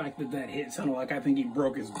 and the fact that that hit sounded like I think he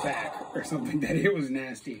broke his back or something. That hit was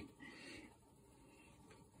nasty.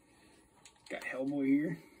 Got Hellboy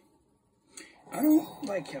here. I don't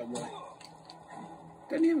like Hellboy.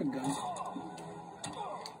 Doesn't he have a gun?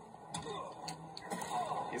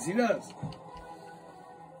 Yes, he does.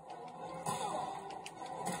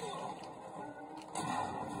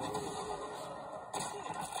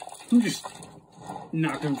 He just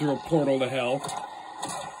knocked him through a portal to hell.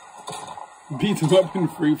 Beats him up in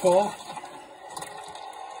free fall.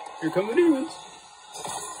 Here come the demons.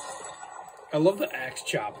 I love the axe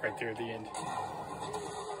chop right there at the end.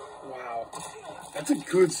 Wow. That's a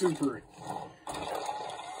good super.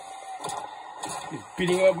 He's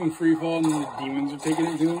beating him up in free fall and then the demons are taking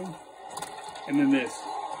it to him. And then this.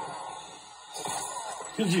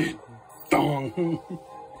 Just dong.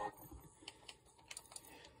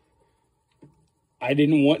 I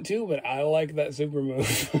didn't want to, but I like that super move.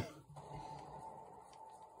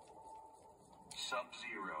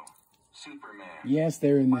 Sub-Zero. Superman. Yes,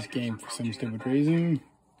 they're in this game for some stupid reason.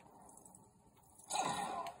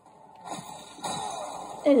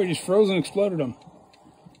 Oh, we just froze and exploded them.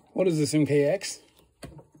 What is this, MKX?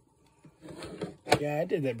 Yeah, I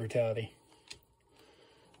did that brutality.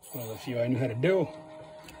 It's one of the few I knew how to do.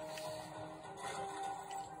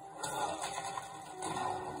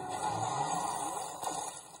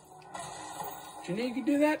 Do you know you can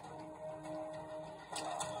do that?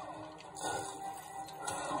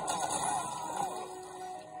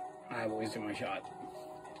 I've always done my shot.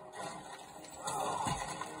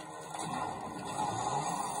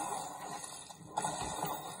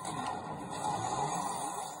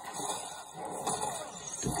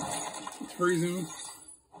 Let's freeze him.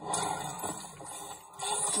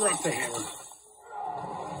 Drop the hammer.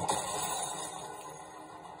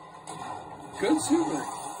 Good super.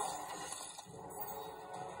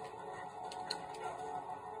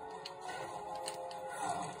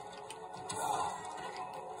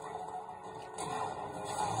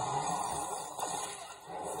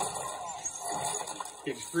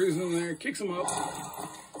 He just freezes him there, kicks him up.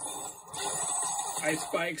 Ice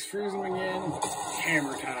spikes, freeze him again.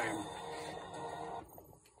 Hammer time.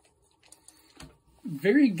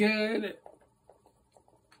 Very good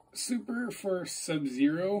super for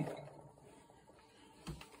Sub-Zero.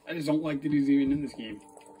 I just don't like that he's even in this game.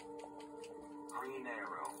 Green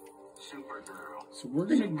Arrow. Supergirl. So we're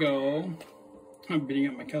gonna go. I'm beating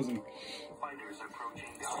up my cousin. Fighters approaching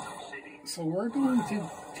Gotham City. So we're going to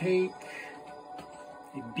take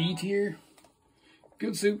a B tier.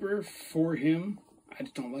 Good super for him. I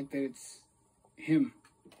just don't like that it's him.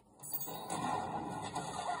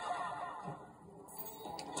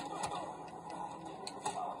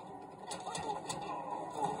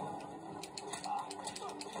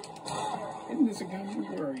 Isn't this a comic?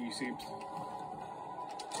 Where are you, Soups?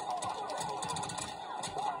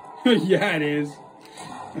 Yeah, it is.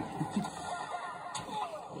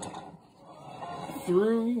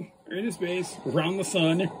 Through into space, around the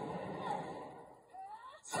sun.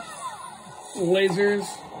 Lasers.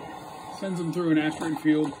 Sends them through an asteroid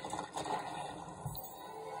field.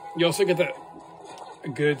 You also get that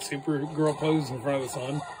good Supergirl pose in front of the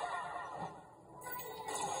sun.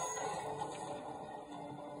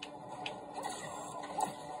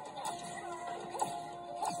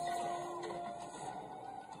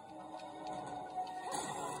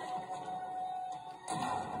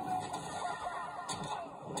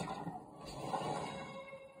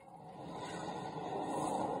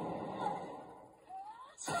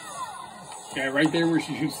 Yeah, right there where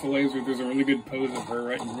she shoots the laser, there's a really good pose of her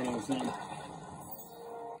right in front of the sun.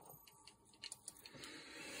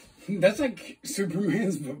 That's like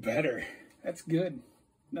Superman's, but better. That's good.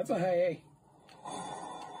 That's a high A.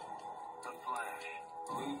 The Flash,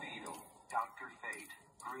 Blue Beetle, Dr. Fate,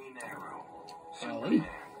 Green Arrow, Golly. Superman.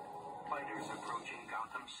 Fighters approaching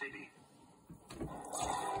Gotham City.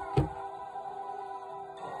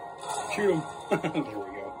 Shoot him. There we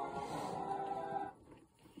go.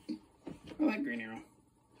 I like Green Arrow.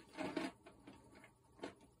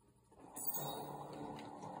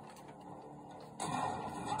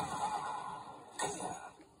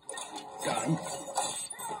 Got him.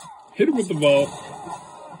 Hit him with the ball.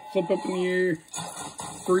 Flip up in the air.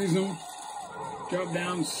 Freeze him. Drop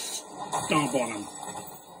down. Stomp on him.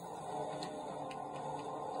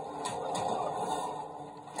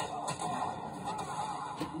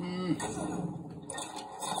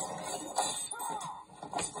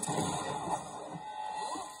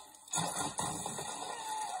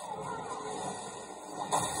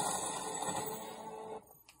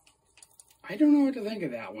 I don't know what to think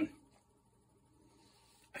of that one.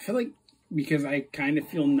 I feel like because I kind of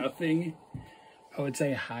feel nothing, I would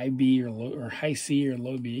say high B or low or high C or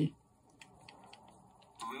low B.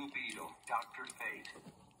 Blue Beetle, Dr. Fate,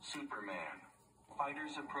 Superman.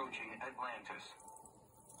 Fighters approaching Atlantis.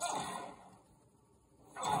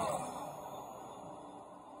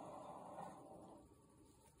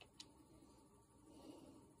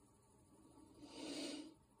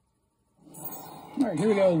 All right, here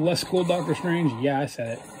we go. Less cool Doctor Strange. Yeah, I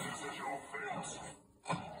said it.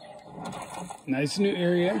 Nice new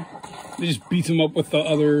area. They just beats him up with the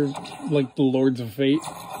other, like the Lords of Fate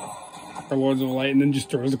or Lords of Light, and then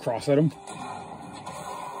just throws the cross at him.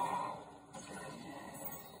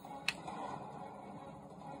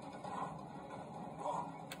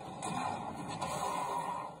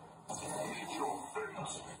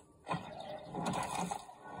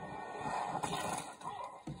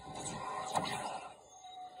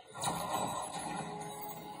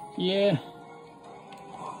 Yeah.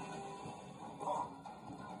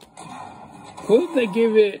 Cool that they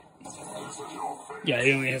give it... Yeah,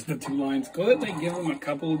 he only has the 2 lines. Cool that they give him a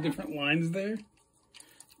couple of different lines there.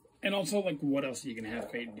 And also, like, what else you can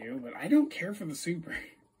have Fate do. But I don't care for the super.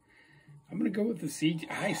 I'm going to go with the C,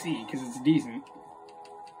 high C, because it's decent.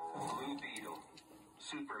 Blue Beetle,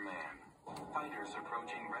 Superman. Fighters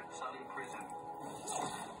approaching Red Sun Prison.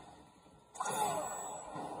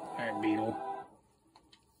 Alright, Beetle.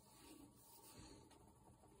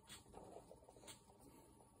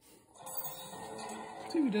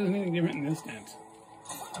 See if he does anything different in this dance.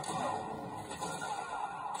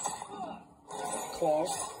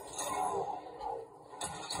 Claws.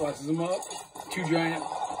 Slices them up. 2 giant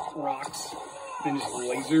rocks. Then just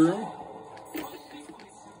laser them.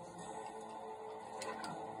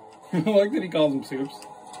 I like that he calls them soups.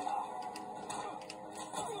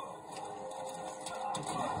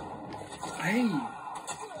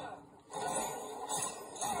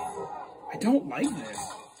 I don't like this.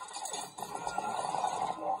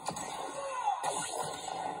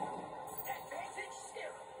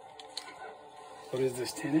 What is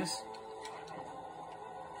this, tennis?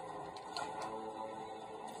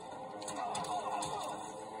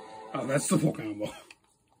 Oh, that's the full combo.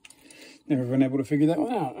 Never been able to figure that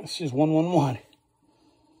one out. It's just 1-1-1.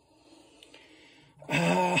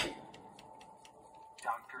 Dr.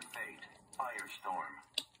 Fate, Firestorm.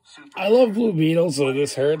 Superman. I love Blue Beetle, so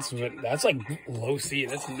this hurts, but that's like low C.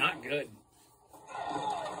 That's not good.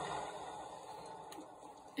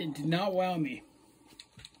 It did not wow me.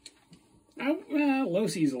 Low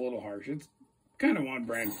C is a little harsh. It's kind of on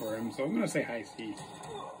brand for him, so I'm going to say high C.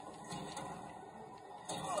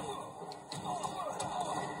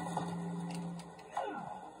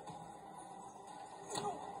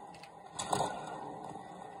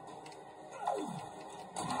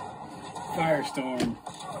 Firestorm.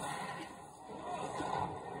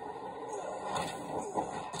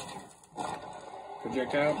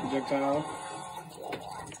 Projectile, projectile.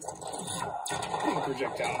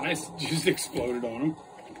 Projectile. Nice, just exploded on him.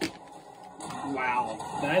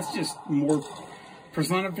 Wow, that's just more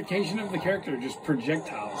personification of the character, just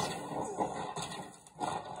projectiles.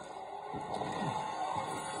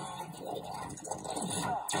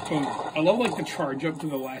 Boom. I love like the charge up to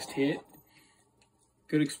the last hit.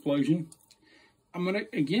 Good explosion. I'm gonna,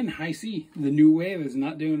 again, high C. The new wave is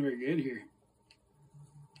not doing very good here.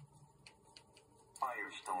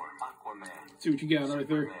 Firestorm, Aquaman. See what you got, Arthur.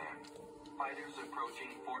 Superman. Fighters approaching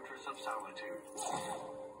Fortress of Solitude.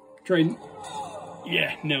 Trident.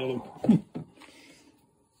 Yeah, nailed him.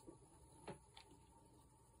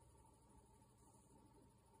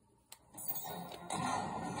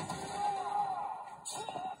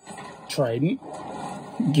 Trident.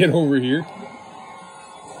 Get over here.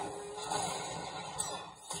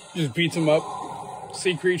 Just beats him up.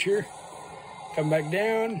 Sea creature. Come back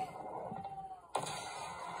down.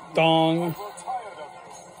 Dong.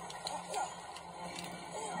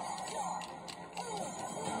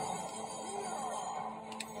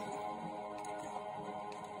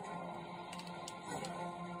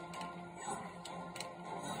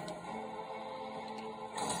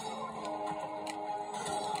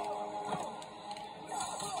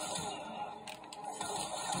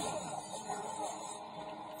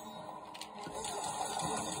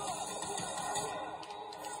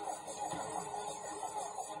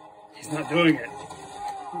 He's not doing it.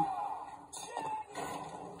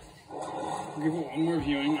 I'll give it one more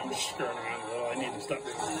viewing. I'm just screwing around a little. I need to stop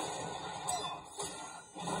doing that.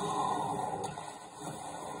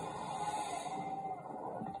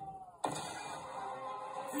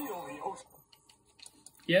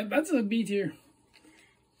 Yeah, that's a B tier.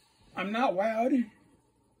 I'm not wowed.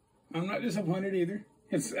 I'm not disappointed either.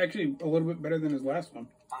 It's actually a little bit better than his last one.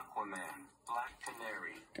 Aquaman, Black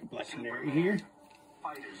Canary. Got Black Canary here.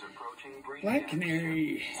 Fighters approaching Black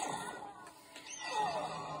Canary.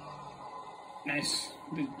 Nice.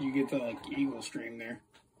 You get the like eagle stream there.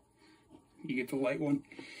 You get the light one.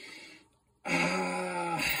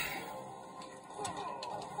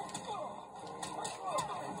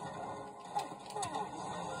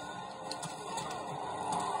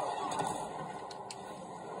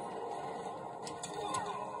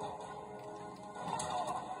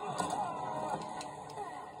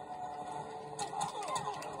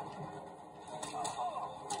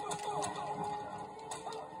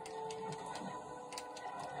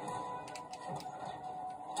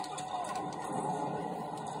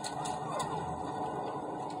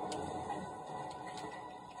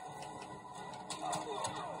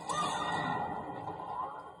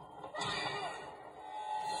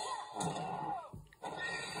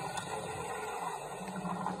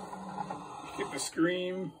 Get the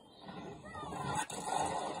scream.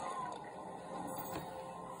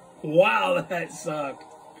 Wow, that sucked.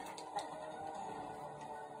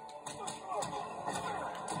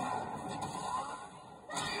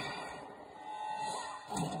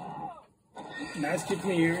 Nice kick in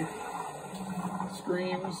the ear.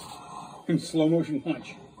 Screams. And slow motion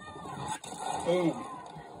punch. Boom.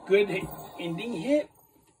 Good ending hit.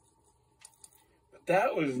 But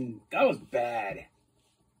that was bad.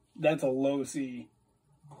 That's a low C.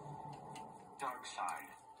 Darkseid,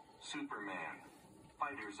 Superman.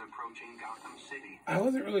 Fighters approaching Gotham City. I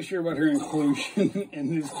wasn't really sure about her inclusion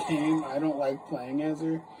in this game. I don't like playing as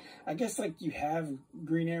her. I guess like you have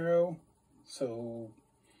Green Arrow, so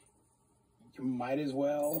you might as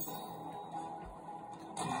well.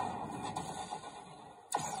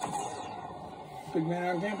 Big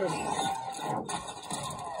man on campus.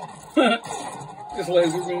 Just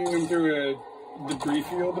laser beaming him through a debris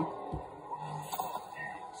field.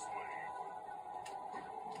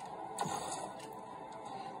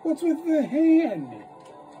 What's with the hand?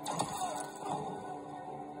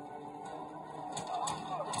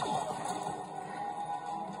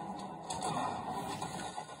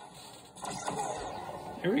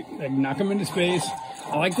 Here we like knock him into space.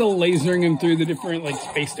 I like the lasering him through the different like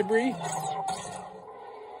space debris.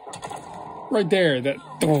 Right there, that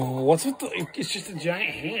what's with the? It's just a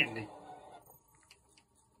giant hand.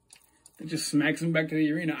 It just smacks him back to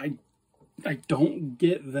the arena. I don't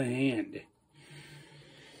get the hand.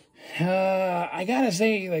 I gotta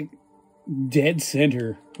say, like, dead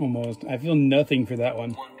center, almost. I feel nothing for that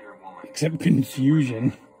one, Wonder Woman. except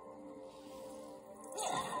confusion.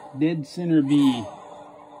 Dead center B.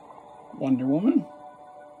 Wonder Woman.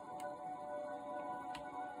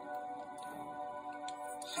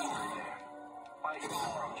 Superman. Fighters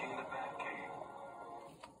approaching the Batcave.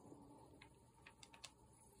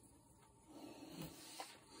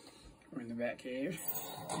 We're in the Batcave.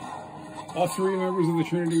 All three members of the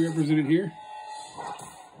Trinity represented here.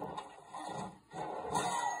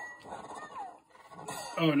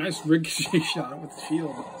 Oh, nice ricochet shot with the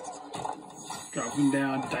shield. Drops him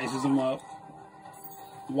down, dices him up.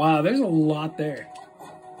 Wow, there's a lot there.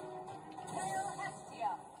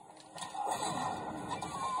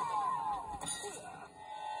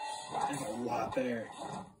 There's a lot there.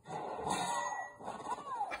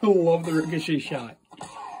 I love the ricochet shot.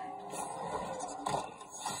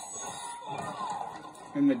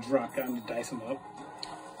 And the drop down to dice him up.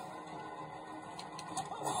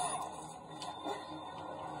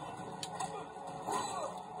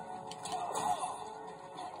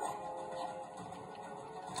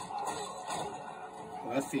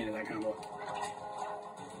 Well, that's the end of that combo.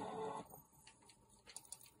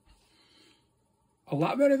 A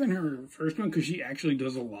lot better than her first one because she actually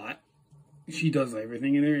does a lot. She does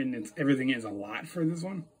everything in there, and everything is a lot for this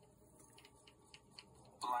one.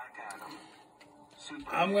 Black Adam. Superman.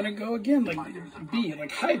 I'm gonna go again, like B,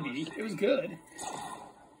 like high B. It was good.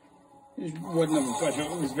 It wasn't a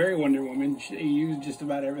special. It was very Wonder Woman. She used just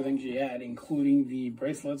about everything she had, including the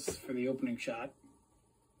bracelets for the opening shot.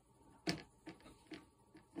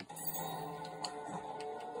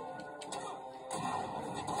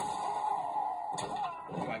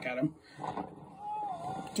 Black Adam.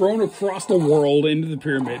 Thrown across the world into the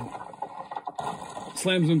pyramid.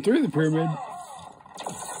 Slams him through the pyramid.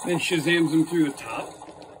 Then Shazams him through the top.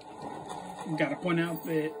 Gotta point out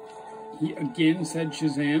that he again said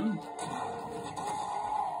Shazam.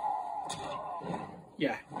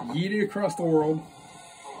 Yeah, yeeted across the world.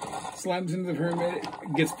 Slams into the pyramid.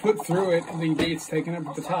 Gets put through it, and then gets taken up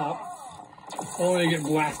at the top. Only to get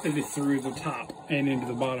blasted through the top and into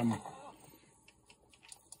the bottom.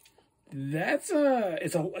 That's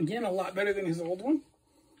again a lot better than his old one.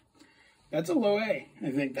 That's a low A,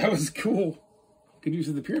 I think. That was cool. Good use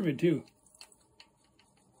of the pyramid too.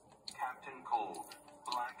 Captain Cold.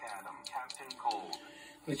 Black Adam. Captain Cold.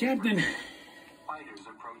 The Captain, Fighters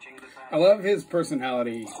approaching the I love his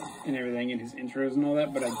personality and everything and his intros and all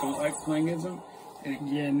that, but I don't like playing as him. And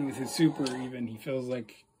again, with his super even, he feels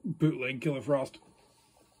like bootleg Killer Frost.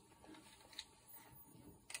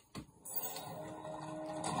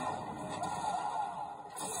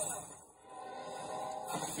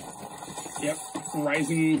 Yep,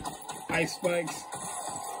 rising ice spikes,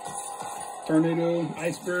 tornado,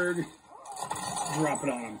 iceberg, drop it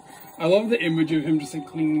on him. I love the image of him just like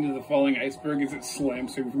clinging to the falling iceberg as it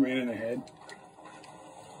slams Superman in the head.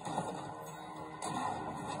 I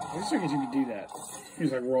just figured you could do that.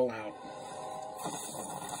 He's like roll out.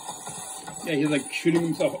 Yeah, he's like shooting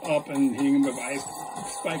himself up and hitting him with ice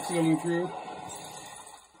spikes going through.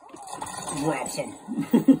 Drops him.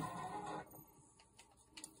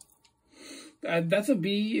 That's a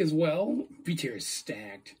B as well. B tier is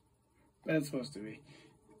stacked. That's supposed to be.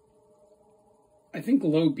 I think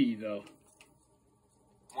low B though.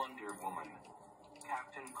 Wonder Woman.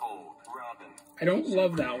 Captain Cold. Robin. I don't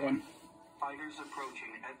love that one. Fighters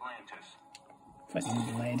approaching Atlantis. Fighting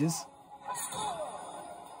Atlantis.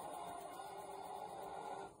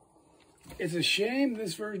 It's a shame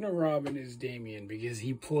this version of Robin is Damian because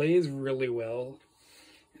he plays really well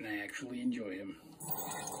and I actually enjoy him.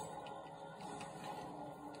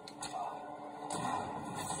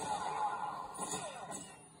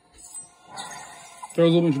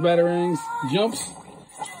 Throws a bunch of batarangs, jumps,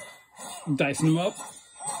 dicing them up,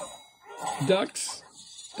 ducks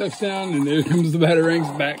down, and there comes the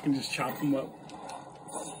batarangs back and just chop them up.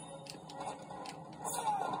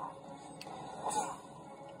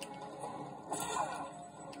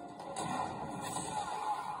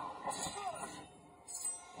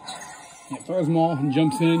 Yeah, throws them all and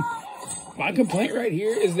jumps in. My complaint right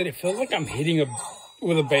here is that it feels like I'm hitting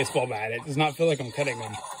with a baseball bat. It does not feel like I'm cutting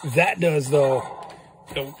them. That does though.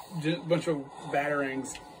 Just a bunch of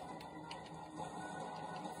batarangs.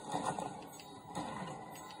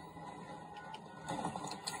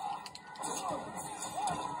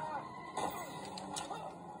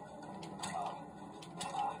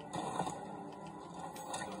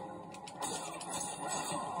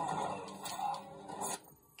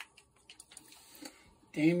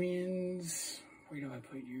 Damian's. Where do I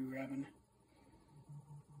put you, Robin?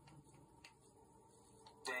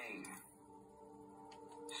 Dane.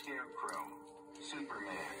 Scarecrow.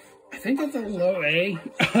 Superman. I think that's a low A.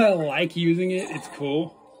 I like using it. It's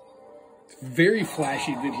cool. It's very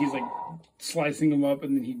flashy that he's like slicing them up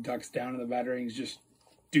and then he ducks down and the batarangs just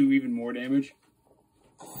do even more damage.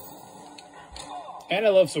 And I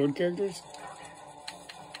love sword characters.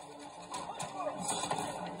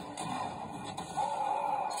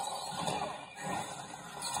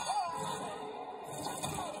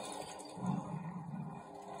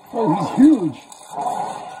 Oh, he's huge.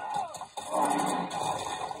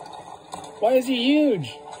 Why is he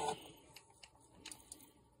huge?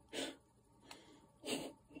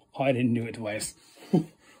 Oh, I didn't do it twice.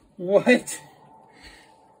 What? Bang.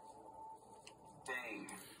 Bang.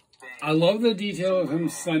 I love the detail of him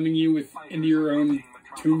slamming you with into your own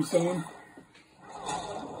tombstone.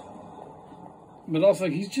 But also,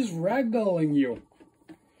 he's just ragdolling you.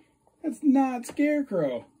 That's not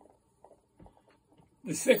Scarecrow.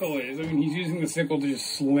 The sickle is. I mean, he's using the sickle to just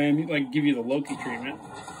slam you, like give you the Loki treatment.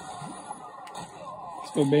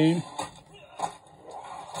 Let's go, Bane.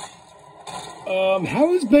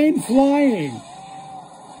 How is Bane flying?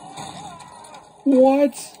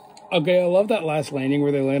 What? Okay, I love that last landing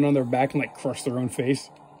where they land on their back and like crush their own face.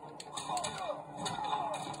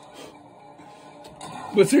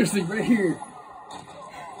 But seriously, right here.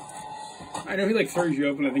 I know he like throws you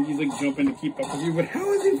up and I think he's like jumping to keep up with you, but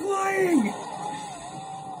how is he flying?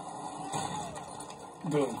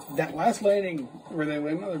 Boom. That last landing where they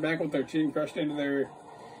land on their back with their chin crushed into their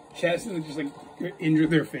chest and just like injure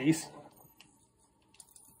their face.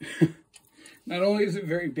 Not only is it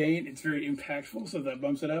very Bane, it's very impactful, so that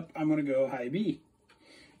bumps it up. I'm going to go high B.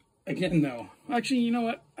 Again, though. Actually, you know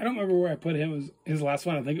what? I don't remember where I put him. It was his last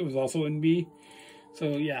one. I think it was also in B.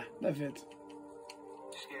 So, yeah, that fits.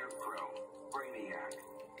 Scarecrow. Brainiac.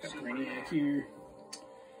 Got Superman. Brainiac here.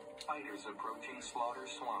 Fighters approaching Slaughter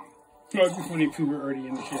Swamp. Oh, it'd be funny if we were already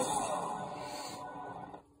in the ship.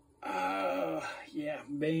 Yeah,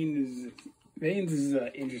 Bane's is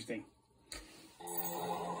interesting.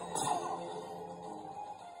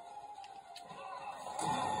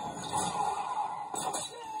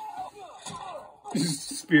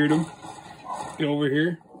 Just speared him. Get over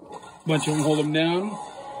here. Bunch of them hold him down.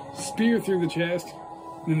 Spear through the chest.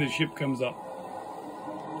 And then the ship comes up.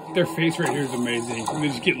 Their face right here is amazing. They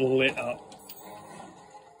just get lit up.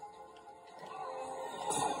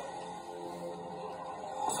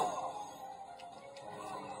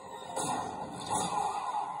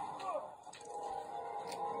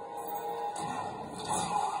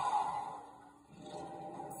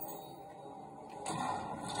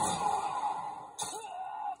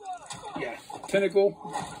 Yeah, tentacle,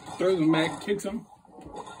 throws him back, kicks him.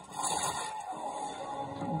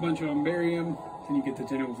 A bunch of them bury him. Then you get the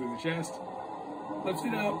tentacle through the chest. Lifts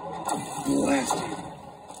it up. Blast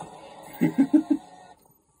you.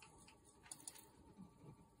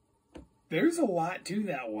 There's a lot to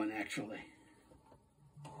that one, actually.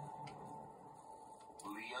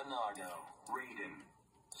 Leonardo. Raiden.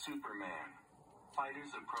 Superman.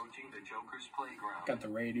 Fighters approaching the Joker's playground. Got the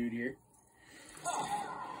Ray dude here.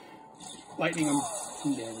 Lightning him.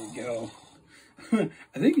 There we go.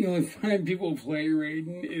 I think the only time people play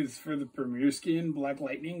Raiden is for the premiere skin, Black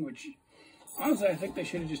Lightning, which, honestly, I think they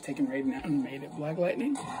should have just taken Raiden out and made it Black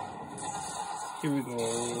Lightning. Here we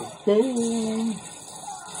go. Boom!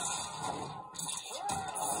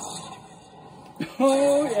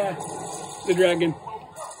 Oh, yeah. The dragon.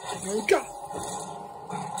 Here we go.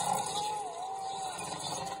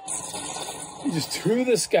 Just through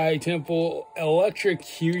the Sky Temple,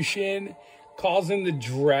 electrocution, causing the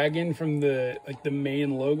dragon from the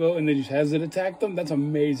main logo, and then just has it attack them. That's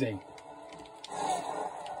amazing.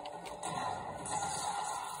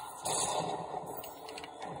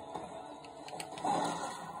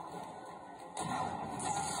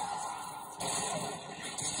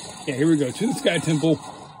 Yeah, here we go. To the Sky Temple.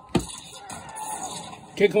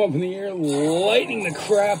 Kick them up in the air, lightning the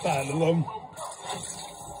crap out of them.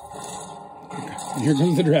 And here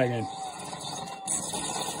comes the dragon.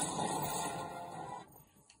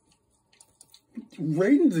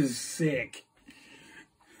 Raiden's is sick.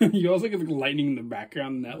 You also get the lightning in the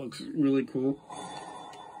background, and that looks really cool.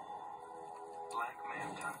 Black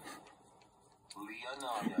Manta.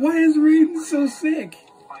 Leonardo. Why is Raiden so sick?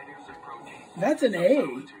 Fighters approaching. That's an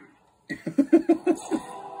A.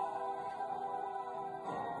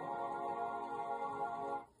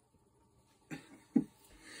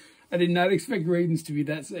 I did not expect Raiden's to be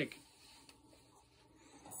that sick.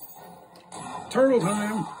 Turtle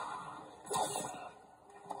time.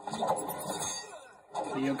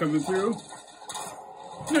 Leo coming through.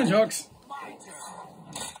 Nunchucks.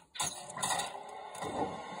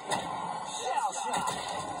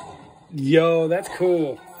 Yo, that's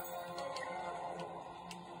cool.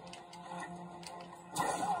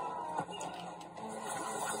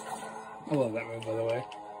 I love that move, by the way.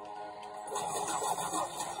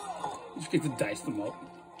 Just get to dice them up.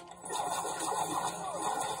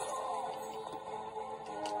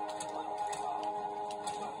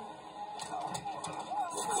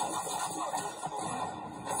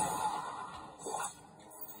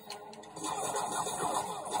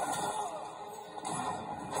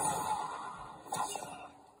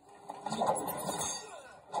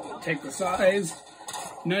 Take the size.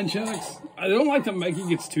 Nunchucks. I don't like that Mikey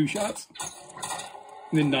gets 2 shots.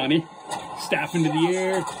 And then Donnie. Staff into the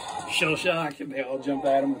air. Shell shock. And they all jump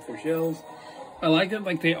at him with their shells. I like that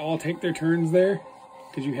like they all take their turns there.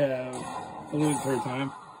 Because you have a limited third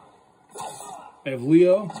time. I have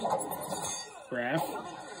Leo. Raph.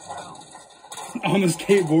 On the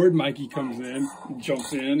skateboard, Mikey comes in.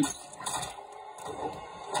 Jumps in.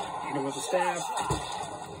 Hit him with the staff.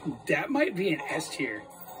 That might be an S tier.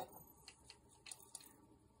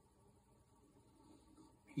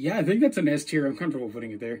 Yeah, I think that's an S tier. I'm comfortable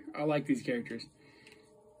putting it there. I like these characters.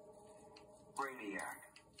 Brainiac.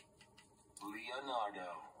 Leonardo.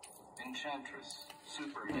 Enchantress.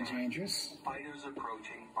 Superman. Enchantress. Fighters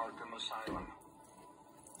approaching Arkham Asylum.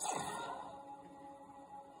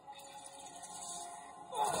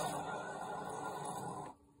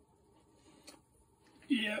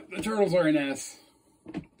 Yeah, the Turtles are an S.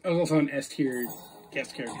 I was also an S tier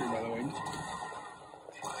guest character, by the way.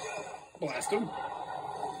 Blast him.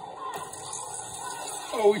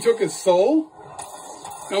 Oh, we took his soul?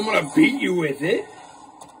 I'm gonna beat you with it.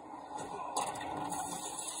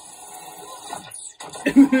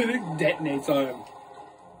 And then it detonates on him.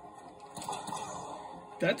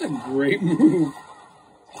 That's a great move.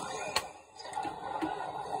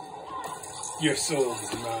 Your soul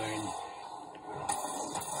is mine.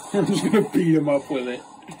 I'm just gonna beat him up with it.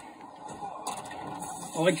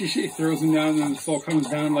 I like your shit throws him down and then the soul comes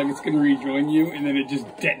down like it's gonna rejoin you and then it just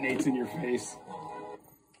detonates in your face.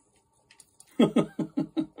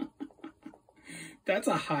 That's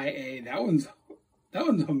a high A. That one's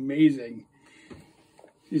amazing.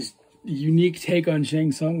 Just unique take on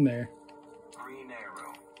Shang Tsung there. Green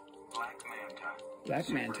Arrow. Black Manta. Black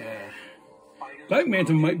Manta. Black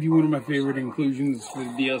Manta might be one of my favorite inclusions for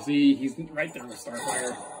the DLC. He's right there with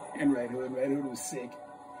Starfire and Red Hood. Red Hood was sick.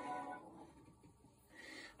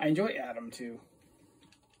 I enjoy Adam too.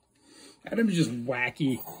 Adam's just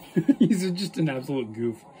wacky. He's just an absolute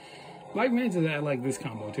goof. Black Manta, I like this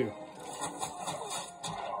combo too.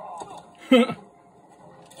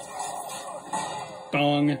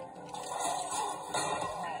 Dong.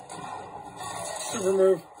 Super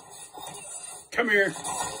move. Come here.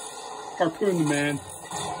 Harpoon the man.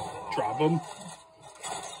 Drop him.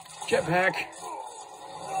 Jetpack.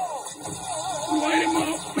 Light him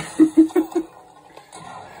up.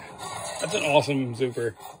 That's an awesome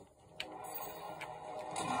super.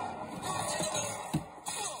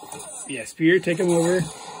 Yeah, spear, take him over.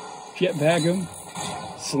 Jetpack him.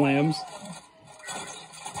 Slams.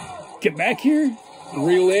 Get back here.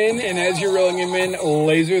 Reel in, and as you're reeling him in,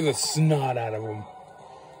 laser the snot out of him.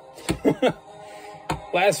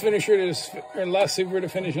 Last super to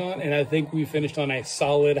finish on, and I think we finished on a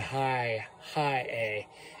solid high A,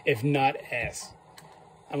 if not S.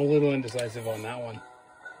 I'm a little indecisive on that one.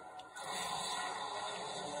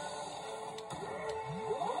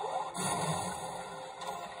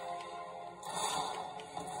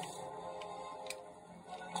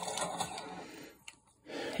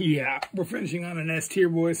 Yeah, we're finishing on an S tier,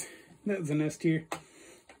 boys. That was an S tier.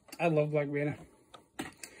 I love Black Manta.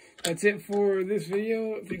 That's it for this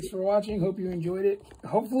video. Thanks for watching. Hope you enjoyed it.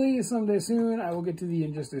 Hopefully, someday soon, I will get to the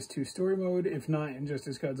Injustice 2 story mode. If not,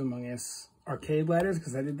 Injustice Gods Among Us Arcade Ladders,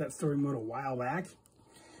 because I did that story mode a while back.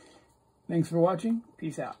 Thanks for watching.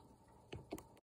 Peace out.